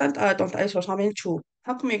like, don't I was having true.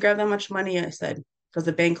 How come you grab that much money? I said, because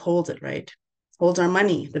the bank holds it, right? Holds our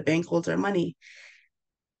money. The bank holds our money.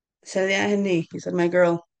 I said, yeah, hindi. He said, my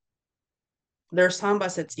girl, there's samba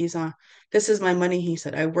sets isa. This is my money, he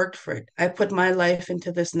said. I worked for it. I put my life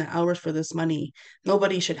into this and the hours for this money.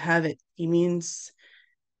 Nobody should have it. He means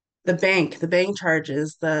the bank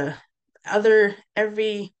charges, the other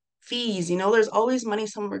every fees, there's always money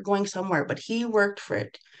somewhere going somewhere, but he worked for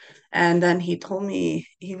it. And then he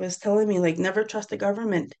was telling me, like, never trust the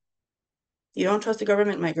government. You don't trust the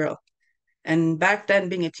government, my girl. And back then,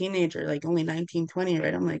 being a teenager, like only 19, 20,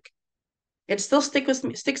 right? I'm like, it still sticks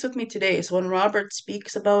with me today. So when Robert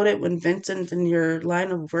speaks about it, when Vincent in your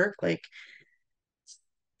line of work, like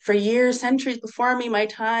for years, centuries before me, my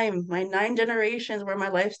time, my 9 generations where my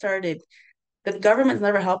life started, the government's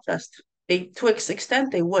never helped us. To an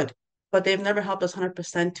extent, they would, but they've never helped us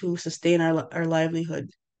 100% to sustain our livelihood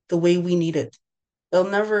the way we need it. They'll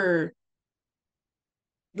never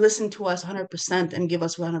listen to us 100% and give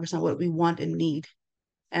us 100% what we want and need.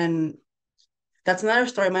 And that's another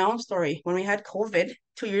story, my own story. When we had COVID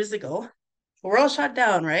 2 years ago, the world shut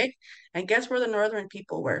down, right? And guess where the northern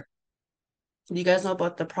people were? Do you guys know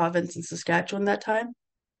about the province in Saskatchewan that time?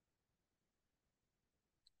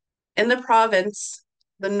 In the province,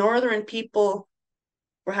 the northern people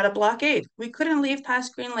had a blockade. We couldn't leave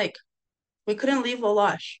past Green Lake. We couldn't leave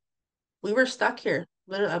Loche. We were stuck here.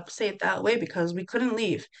 Literally, I'll say it that way because we couldn't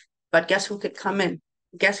leave. But guess who could come in?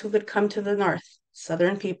 Guess who could come to the north?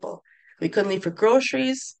 Southern people. We couldn't leave for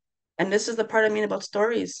groceries. And this is the part I mean about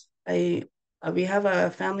stories. We have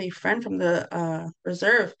a family friend from the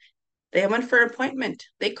reserve. They went for an appointment.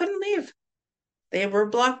 They couldn't leave. They were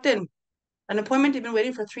blocked in. An appointment had been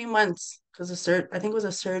waiting for 3 months because I think it was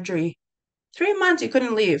a surgery. 3 months you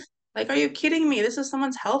couldn't leave. Like, are you kidding me? This is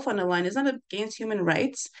someone's health on the line. Isn't that against human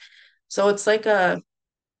rights? So it's like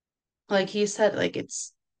he said, like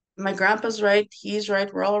it's my grandpa's right, he's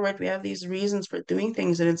right, we're all right. We have these reasons for doing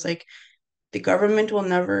things, and it's like the government will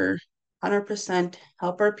never 100%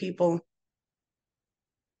 help our people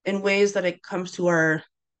in ways that it comes to our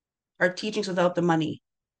teachings without the money.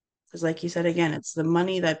 Because like he said again, it's the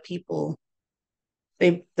money that people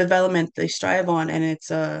they strive on, and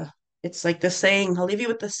it's like the saying. I'll leave you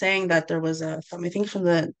with the saying that there was from I think from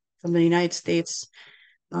the United States.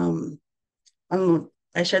 Um,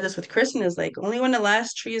 I shared this with Kristin, is like only when the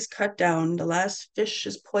last tree is cut down, the last fish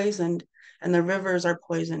is poisoned, and the rivers are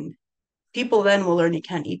poisoned, people then will learn you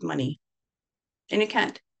can't eat money. And you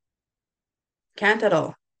can't. Can't at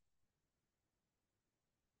all.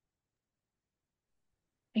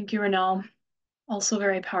 Thank you, Ranelle. Also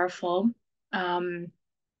very powerful.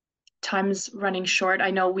 Time's running short.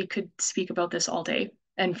 I know we could speak about this all day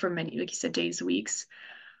and for many, like you said, days, weeks.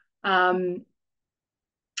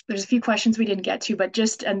 There's a few questions we didn't get to, but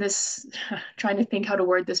just, and this, trying to think how to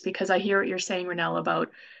word this because I hear what you're saying, Ranelle, about,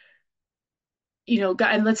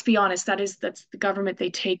 and let's be honest, that's the government. They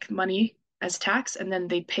take money as tax and then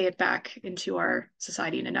they pay it back into our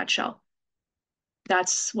society in a nutshell.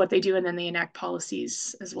 That's what they do. And then they enact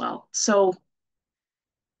policies as well. So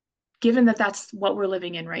given that that's what we're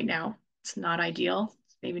living in right now, it's not ideal,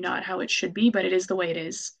 maybe not how it should be, but it is the way it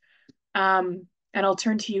is. And I'll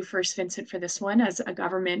turn to you first, Vincent, for this one as a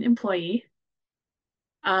government employee.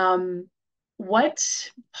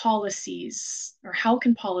 What policies or how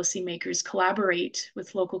can policymakers collaborate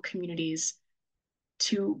with local communities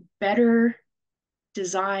to better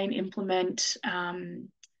design, implement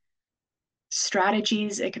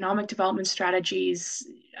strategies, economic development strategies,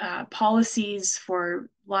 policies for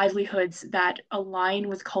livelihoods that align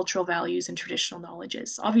with cultural values and traditional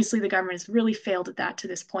knowledges? Obviously, the government has really failed at that to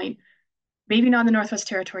this point. Maybe not in the Northwest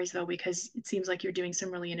Territories, though, because it seems like you're doing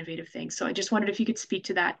some really innovative things. So I just wondered if you could speak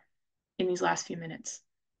to that in these last few minutes.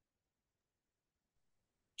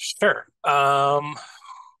 Sure. I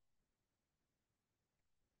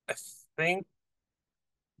think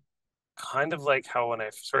kind of like how when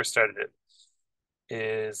I first started it,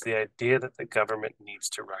 is the idea that the government needs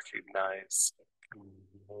to recognize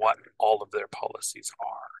what all of their policies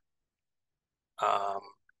are.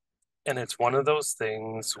 And it's one of those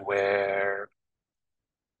things where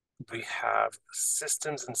we have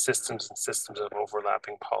systems and systems and systems of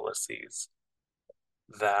overlapping policies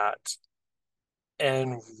that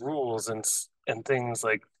and rules and things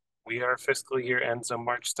like our fiscal year ends on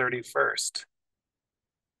March 31st.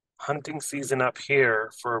 Hunting season up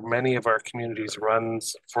here for many of our communities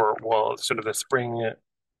runs for, well, sort of the spring,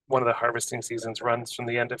 one of the harvesting seasons runs from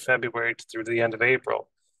the end of February through the end of April.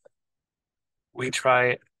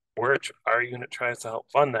 Our unit tries to help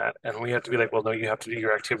fund that, and we have to be like, well, no, you have to do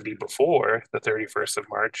your activity before the 31st of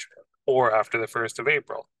March or after the 1st of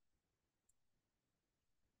April.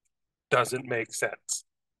 Doesn't make sense,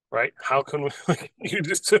 right? How can we, like, you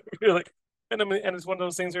just, you're like, and it's one of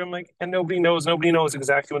those things where I'm like, and nobody knows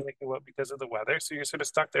exactly when they can what because of the weather. So you're sort of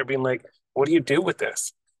stuck there being like, what do you do with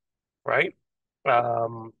this? Right?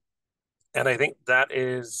 And I think that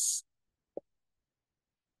is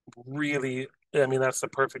really, I mean, that's the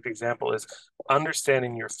perfect example, is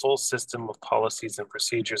understanding your full system of policies and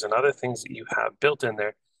procedures and other things that you have built in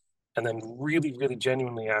there, and then really, really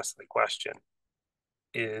genuinely ask the question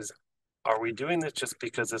is, are we doing this just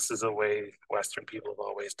because this is the way Western people have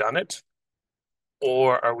always done it?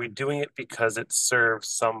 Or are we doing it because it serves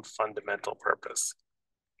some fundamental purpose?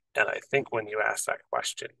 And I think when you ask that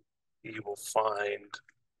question, you will find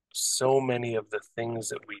so many of the things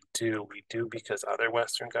that we do because other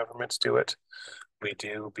Western governments do it. We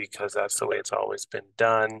do because that's the way it's always been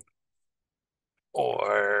done,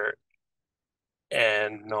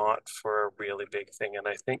 and not for a really big thing. And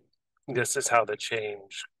I think this is how the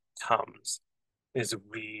change comes, is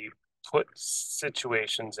we put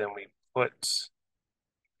situations and we put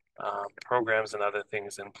programs and other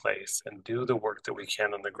things in place and do the work that we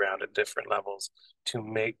can on the ground at different levels to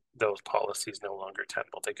make those policies no longer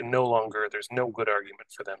tenable. They can no longer, there's no good argument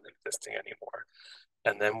for them existing anymore.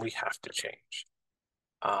 And then we have to change.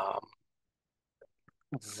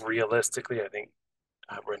 Realistically, I think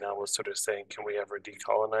Ranelle was sort of saying, can we ever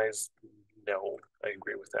decolonize? No, I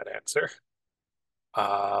agree with that answer.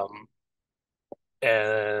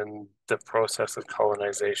 And the process of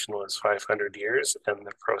colonization was 500 years, and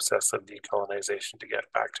the process of decolonization to get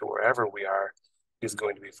back to wherever we are is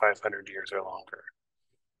going to be 500 years or longer.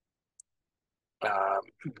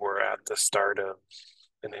 We're at the start of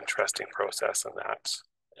an interesting process in that.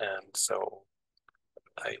 And so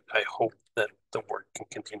I hope that the work can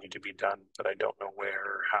continue to be done, but I don't know where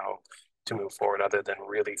or how to move forward other than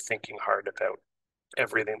really thinking hard about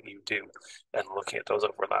everything that you do and looking at those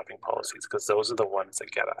overlapping policies, because those are the ones that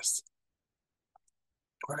get us,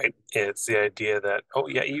 right? It's the idea that, oh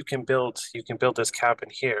yeah, you can build this cabin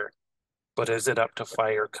here, but is it up to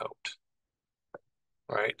fire code,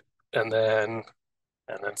 right? And then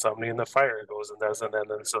somebody in the fire goes and does, and then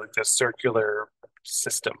it's like this circular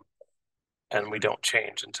system, and we don't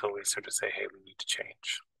change until we sort of say, hey, we need to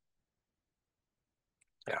change.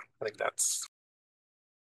 Yeah, I think that's.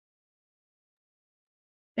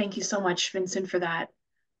 Thank you so much, Vincent, for that.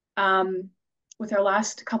 With our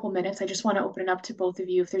last couple minutes, I just want to open it up to both of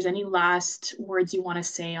you. If there's any last words you want to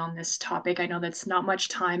say on this topic, I know that's not much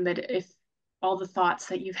time, but if all the thoughts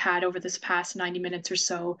that you've had over this past 90 minutes or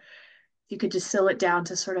so, you could distill it down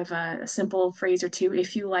to sort of a simple phrase or two,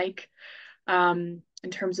 if you like, in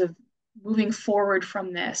terms of moving forward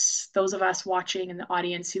from this. Those of us watching in the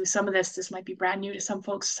audience who some of this might be brand new to some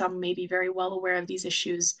folks, some may be very well aware of these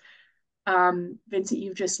issues. Vincent,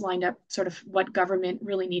 you've just lined up sort of what government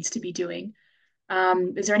really needs to be doing.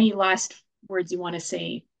 Is there any last words you want to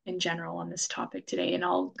say in general on this topic today? And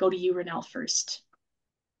I'll go to you, Ranelle, first.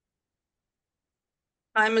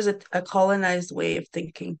 Time is a colonized way of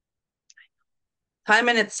thinking. Time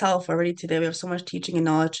in itself, already today, we have so much teaching and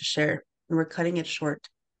knowledge to share, and we're cutting it short.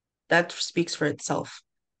 That speaks for itself.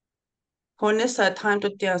 Time.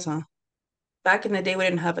 Back in the day, we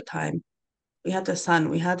didn't have a time. We had the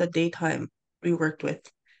sun, we had the daytime we worked with.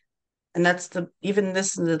 And that's even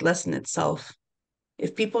this is the lesson itself.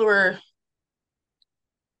 If people would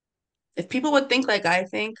think like I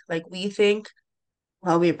think, like we think,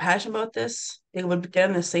 while we're passionate about this, they would get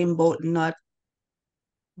in the same boat and not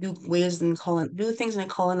do things in a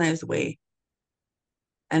colonized way.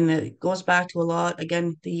 And it goes back to a lot,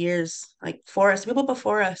 again, the years, like people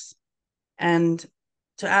before us. And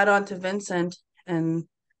to add on to Vincent and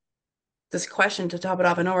this question to top it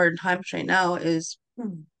off, I know we're in time right now, is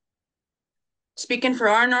speaking for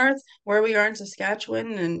our north, where we are in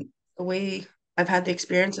Saskatchewan, and the way I've had the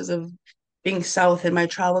experiences of being south and my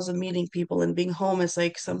travels and meeting people and being home is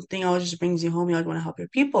like something always just brings you home. You always want to help your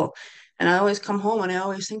people. And I always come home and I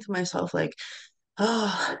always think to myself, like,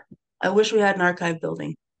 oh, I wish we had an archive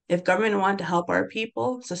building. If government wanted to help our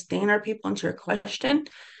people, sustain our people, into your question,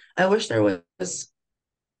 I wish there was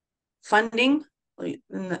funding, like,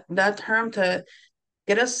 in that term, to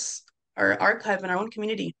get us our archive in our own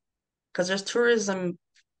community. Because there's tourism's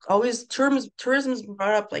been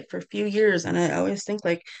brought up like for a few years, and I always think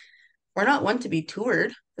like we're not one to be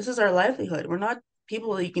toured. This is our livelihood. We're not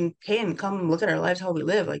people that you can pay and come look at our lives, how we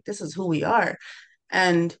live. Like this is who we are.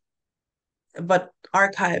 And but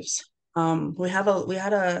archives. We had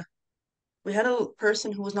a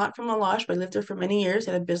person who was not from Loche, but lived there for many years.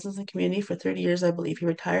 He had a business and community for 30 years, I believe. He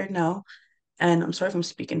retired now. And I'm sorry if I'm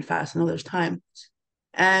speaking fast. I know there's time.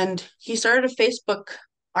 And he started a Facebook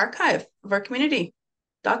archive of our community,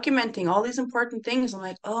 documenting all these important things. I'm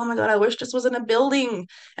like, oh my God, I wish this was in a building.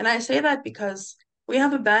 And I say that because we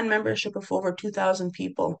have a band membership of over 2,000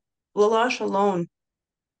 people. Loche alone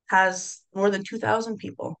has more than 2,000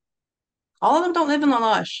 people. All of them don't live in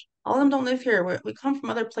Loche. All of them don't live here. We come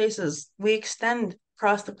from other places. We extend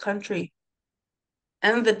across the country.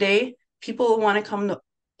 End of the day, people want to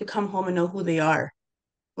come home and know who they are,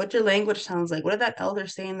 what your language sounds like. What did that elder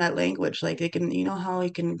say in that language? Like they can, you know how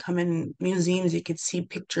you can come in museums, you could see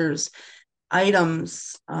pictures,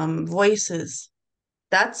 items, voices.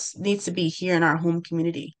 That's needs to be here in our home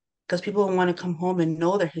community because people want to come home and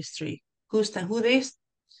know their history, who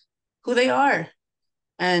they are.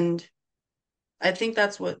 And I think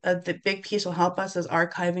that's what the big piece will help us is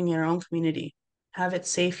archiving your own community, have it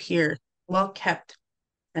safe here, well kept.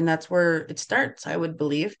 And that's where it starts, I would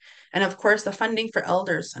believe. And of course, the funding for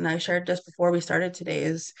elders, and I shared this before we started today,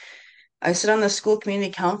 is I sit on the school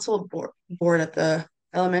community council board at the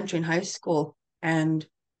elementary and high school, and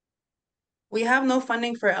we have no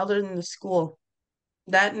funding for elders in the school.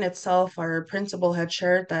 That in itself, our principal had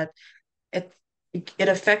shared that it it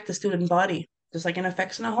affects the student body, just like it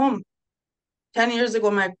affects in a home. 10 years ago,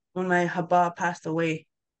 when my haba passed away,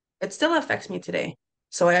 it still affects me today.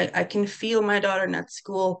 So I can feel my daughter in that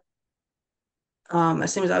school,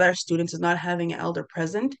 as same as other students, is not having an elder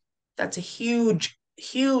present. That's a huge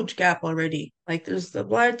gap already. Like there's a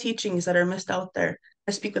lot of teachings that are missed out there.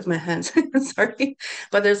 I speak with my hands, sorry,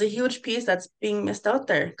 but there's a huge piece that's being missed out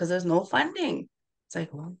there because there's no funding. It's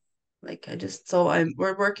like, well, like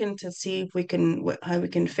we're working to see if we can how we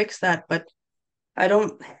can fix that. But I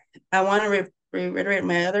don't. I want to reiterate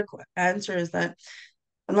my other answer is that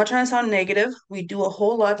I'm not trying to sound negative. We do a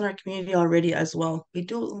whole lot in our community already as well. We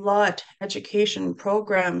do a lot, education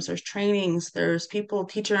programs, there's trainings, there's people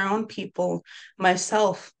teaching our own people.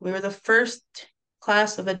 Myself, we were the first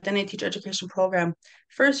class of identity teacher education program,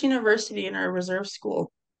 first university in our reserve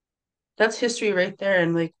school. That's history right there.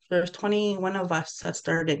 And like there's 21 of us that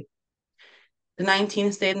started. The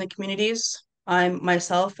 19 stayed in the communities. I'm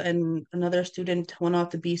myself and another student went off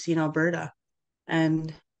to BC and Alberta.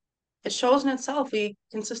 And it shows in itself we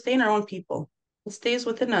can sustain our own people. It stays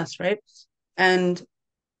within us, right? And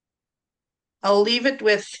I'll leave it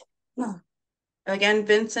with, again,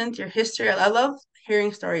 Vincent, your history. I love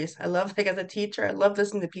hearing stories. I love, like as a teacher, I love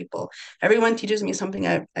listening to people. Everyone teaches me something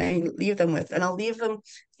I leave them with. And I'll leave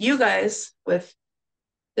you guys, with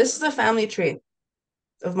this is a family tree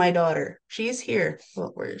of my daughter. She's here.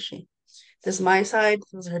 Well, where is she? This is my side.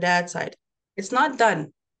 This is her dad's side. It's not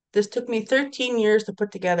done. This took me 13 years to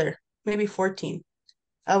put together, maybe 14.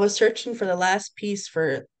 I was searching for the last piece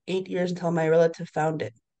for 8 years until my relative found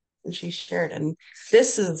it and she shared. And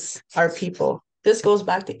this is our people. This goes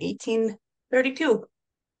back to 1832.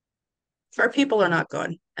 Our people are not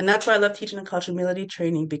gone. And that's why I love teaching a cultural humility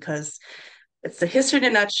training, because it's the history in a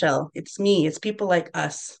nutshell. It's me. It's people like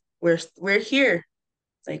us. We're here.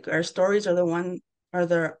 Like our stories are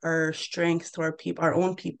our strengths to our people, our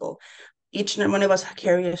own people. Each and one of us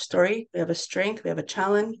carry a story. We have a strength. We have a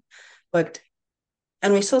challenge,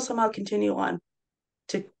 and we still somehow continue on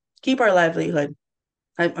to keep our livelihood.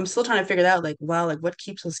 I'm still trying to figure it out. Like, wow, like what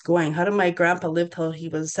keeps us going? How did my grandpa live till he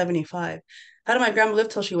was 75? How did my grandma live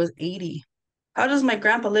till she was 80? How does my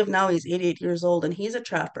grandpa live now? He's 88 years old and he's a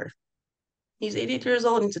trapper. He's 88 years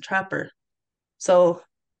old and he's a trapper. So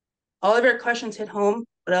all of your questions hit home,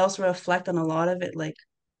 but I also reflect on a lot of it. Like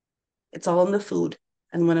it's all in the food.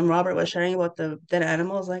 And when Robert was sharing about the dead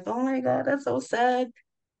animals, like, oh my God, that's so sad.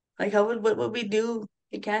 Like what would we do?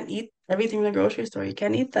 You can't eat everything in the grocery store. You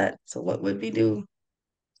can't eat that. So what would we do?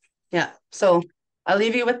 Yeah. So I'll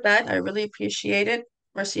leave you with that. I really appreciate it.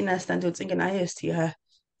 Merci na stanto tingin.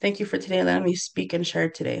 Thank you for today, letting me speak and share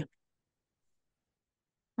today.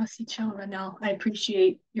 Ranelle, I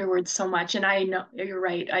appreciate your words so much. And I know you're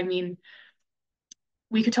right. I mean,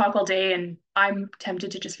 we could talk all day, and I'm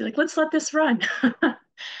tempted to just be like, let's let this run.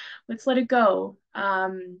 Let's let it go.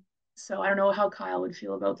 So I don't know how Kyle would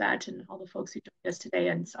feel about that and all the folks who joined us today.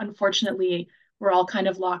 And unfortunately, we're all kind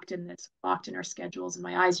of locked in our schedules, and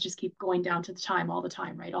my eyes just keep going down to the time all the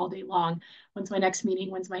time, right? All day long. When's my next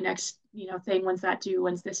meeting? When's my next, thing? When's that due?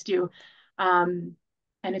 When's this due? And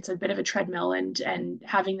it's a bit of a treadmill, and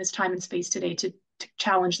having this time and space today to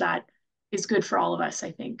challenge that is good for all of us,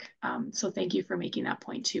 I think. So thank you for making that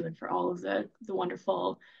point too, and for all of the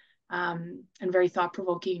wonderful and very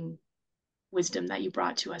thought-provoking wisdom that you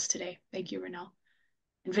brought to us today. Thank you, Ranelle.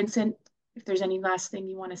 And Vincent, if there's any last thing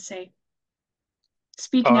you want to say,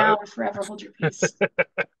 speak now or forever hold your peace.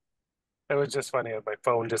 It was just funny. My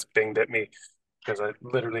phone just binged at me because I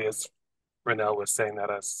literally, as Ranelle was saying that,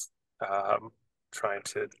 I was trying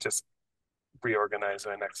to just reorganize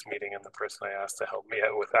my next meeting, and the person I asked to help me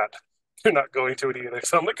out with that, they're not going to it either.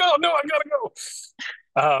 So I'm like, oh no, I gotta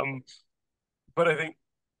go. But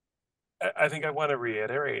I think I want to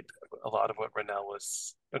reiterate a lot of what Ranelle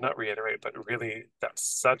was, or not reiterate, but really that's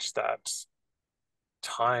such that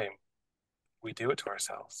time we do it to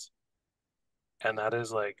ourselves. And that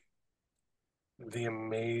is like the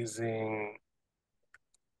amazing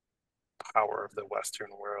power of the Western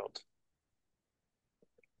world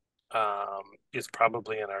is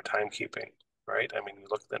probably in our timekeeping, right? I mean, you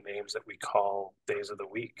look at the names that we call days of the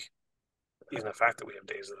week, even the fact that we have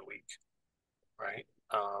days of the week, right?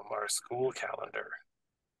 Our school calendar,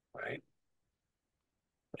 right?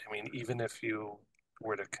 I mean, even if you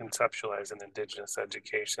were to conceptualize an Indigenous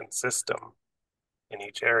education system in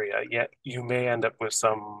each area, yet you may end up with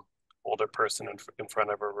some older person in front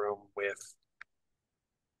of a room with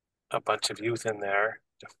a bunch of youth in there,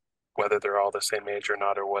 whether they're all the same age or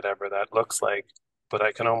not, or whatever that looks like. But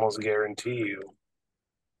I can almost guarantee you,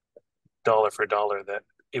 dollar for dollar, that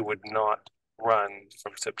it would not run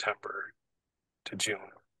from September to June,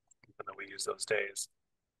 even though we use those days,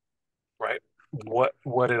 right?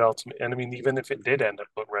 What it ultimately, and I mean, even if it did end up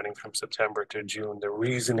running from September to June, the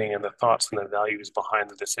reasoning and the thoughts and the values behind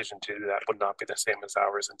the decision to do that would not be the same as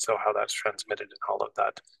ours. And so how that's transmitted and all of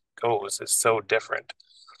that goes is so different.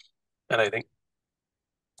 And I think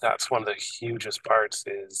that's one of the hugest parts,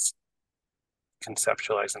 is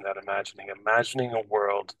conceptualizing that, imagining a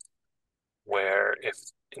world where if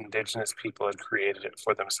Indigenous people had created it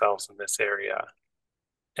for themselves in this area,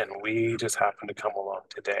 and we just happen to come along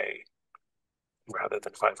today rather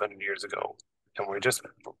than 500 years ago, and we're just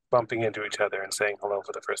bumping into each other and saying hello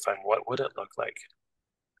for the first time, what would it look like?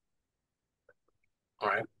 All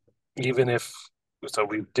right. Even if, so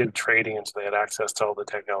we did trading, and so they had access to all the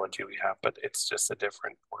technology we have, but it's just a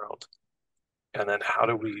different world. And then how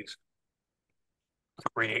do we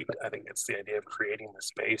create, I think it's the idea of creating the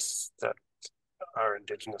space that our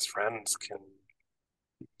Indigenous friends can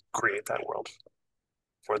create that world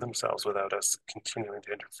for themselves without us continuing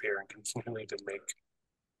to interfere and continuing to make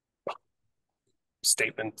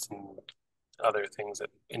statements and other things that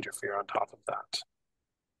interfere on top of that.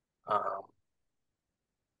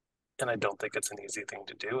 And I don't think it's an easy thing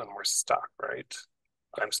to do, and we're stuck, right?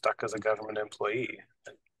 I'm stuck as a government employee.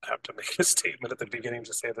 I have to make a statement at the beginning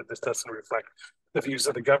to say that this doesn't reflect the views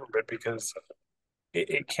of the government, because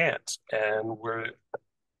it can't. And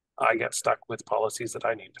I get stuck with policies that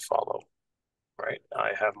I need to follow, right?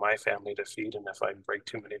 I have my family to feed, and if I break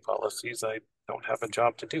too many policies, I don't have a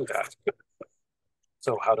job to do that.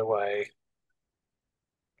 So how do I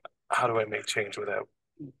make change without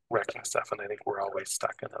wrecking stuff? And I think we're always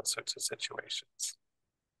stuck in those sorts of situations.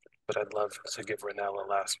 But I'd love to give Ranelle a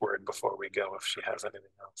last word before we go, if she has anything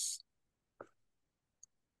else.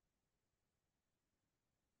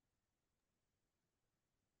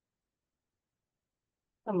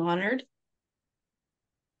 I'm honored.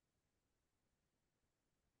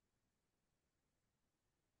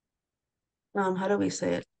 How do we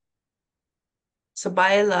say it?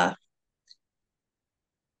 Sabayla.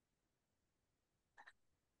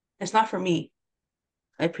 It's not for me.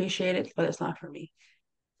 I appreciate it, but it's not for me.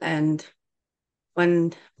 And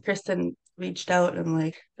when Kristin reached out, I'm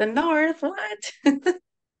like, the North, what?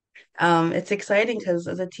 It's exciting because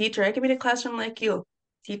as a teacher, I can be in a classroom like you,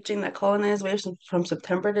 teaching that colonization from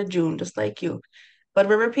September to June, just like you. But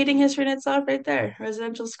we're repeating history in itself right there,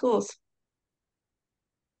 residential schools.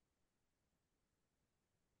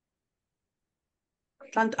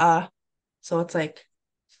 So it's like,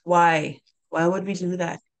 why? Why would we do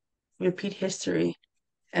that? Repeat history.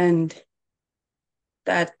 And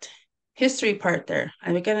that history part there.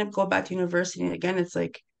 And we're gonna go back to university again. It's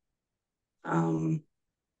like,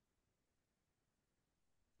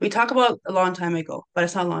 we talk about a long time ago, but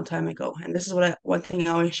it's not a long time ago. And this is one thing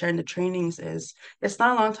I always share in the trainings is it's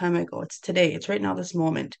not a long time ago. It's today. It's right now, this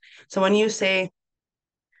moment. So when you say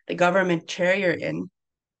the government chair you're in,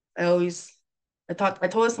 I told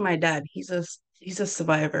this to my dad. He's a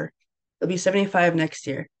survivor. He'll be 75 next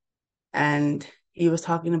year. And he was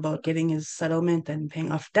talking about getting his settlement and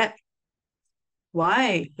paying off debt.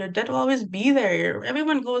 Why? Your debt will always be there.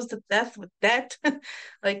 Everyone goes to death with debt.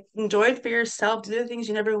 Like, enjoy it for yourself. Do the things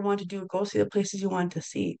you never want to do. Go see the places you want to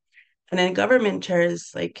see. And then government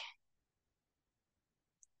chairs, like,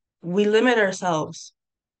 we limit ourselves.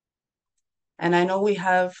 And I know we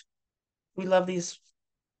love these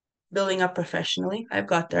building up professionally. I've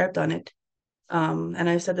got there, I've done it. And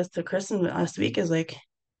I said this to Kristin last week is like,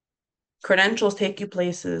 credentials take you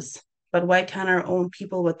places, but why can't our own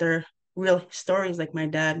people with their real stories, like my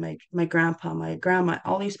dad, my grandpa, my grandma,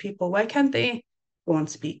 all these people, why can't they go and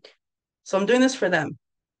speak? So I'm doing this for them.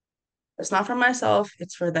 It's not for myself,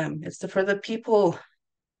 it's for them. For the people.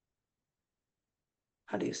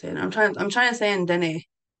 How do you say it? I'm trying to say in Dene.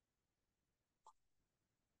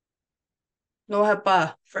 No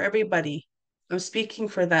hapa for everybody. I'm speaking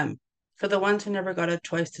for them, for the ones who never got a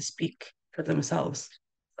choice to speak for themselves.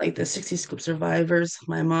 Like the 60 scoop survivors,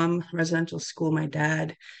 my mom, residential school, my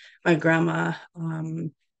dad, my grandma,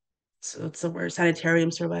 so it's the word sanitarium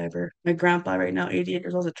survivor. My grandpa right now, 88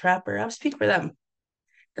 years old, is a trapper. I'll speak for them.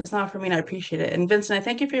 It's not for me, and I appreciate it. And Vincent, I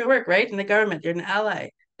thank you for your work, right? In the government, you're an ally,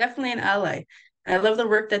 definitely an ally. And I love the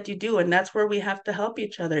work that you do, and that's where we have to help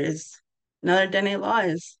each other. Is another Dene law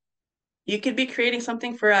is you could be creating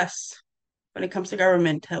something for us when it comes to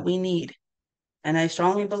government that we need. And I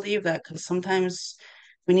strongly believe that because sometimes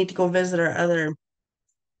we need to go visit our other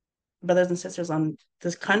brothers and sisters on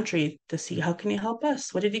this country to see how can you help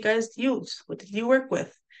us? What did you guys use? What did you work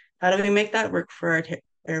with? How do we make that work for our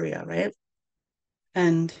area, right?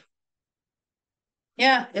 And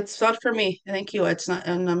yeah, it's not for me. Thank you. It's not,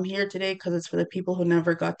 and I'm here today because it's for the people who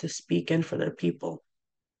never got to speak and for their people.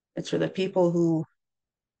 It's for the people who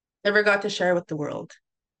never got to share with the world.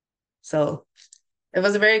 So it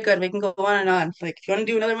was very good. We can go on and on. Like, if you want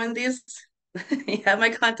to do another one of these, you have my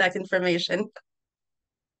contact information.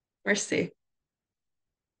 Merci.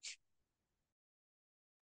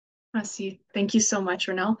 I see. Thank you so much,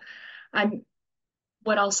 Ranelle.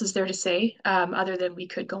 What else is there to say other than we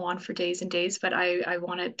could go on for days and days, but I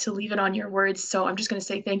wanted to leave it on your words. So I'm just going to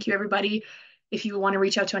say thank you, everybody. If you want to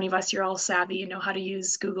reach out to any of us, you're all savvy and know how to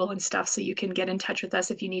use Google and stuff, so you can get in touch with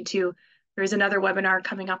us if you need to. There's another webinar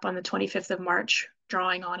coming up on the 25th of March,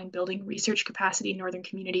 drawing on and building research capacity in Northern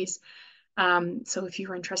communities. So if you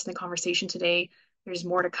were interested in the conversation today, there's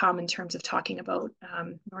more to come in terms of talking about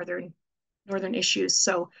Northern issues.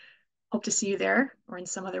 So hope to see you there or in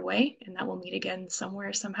some other way, and that we'll meet again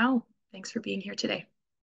somewhere, somehow. Thanks for being here today.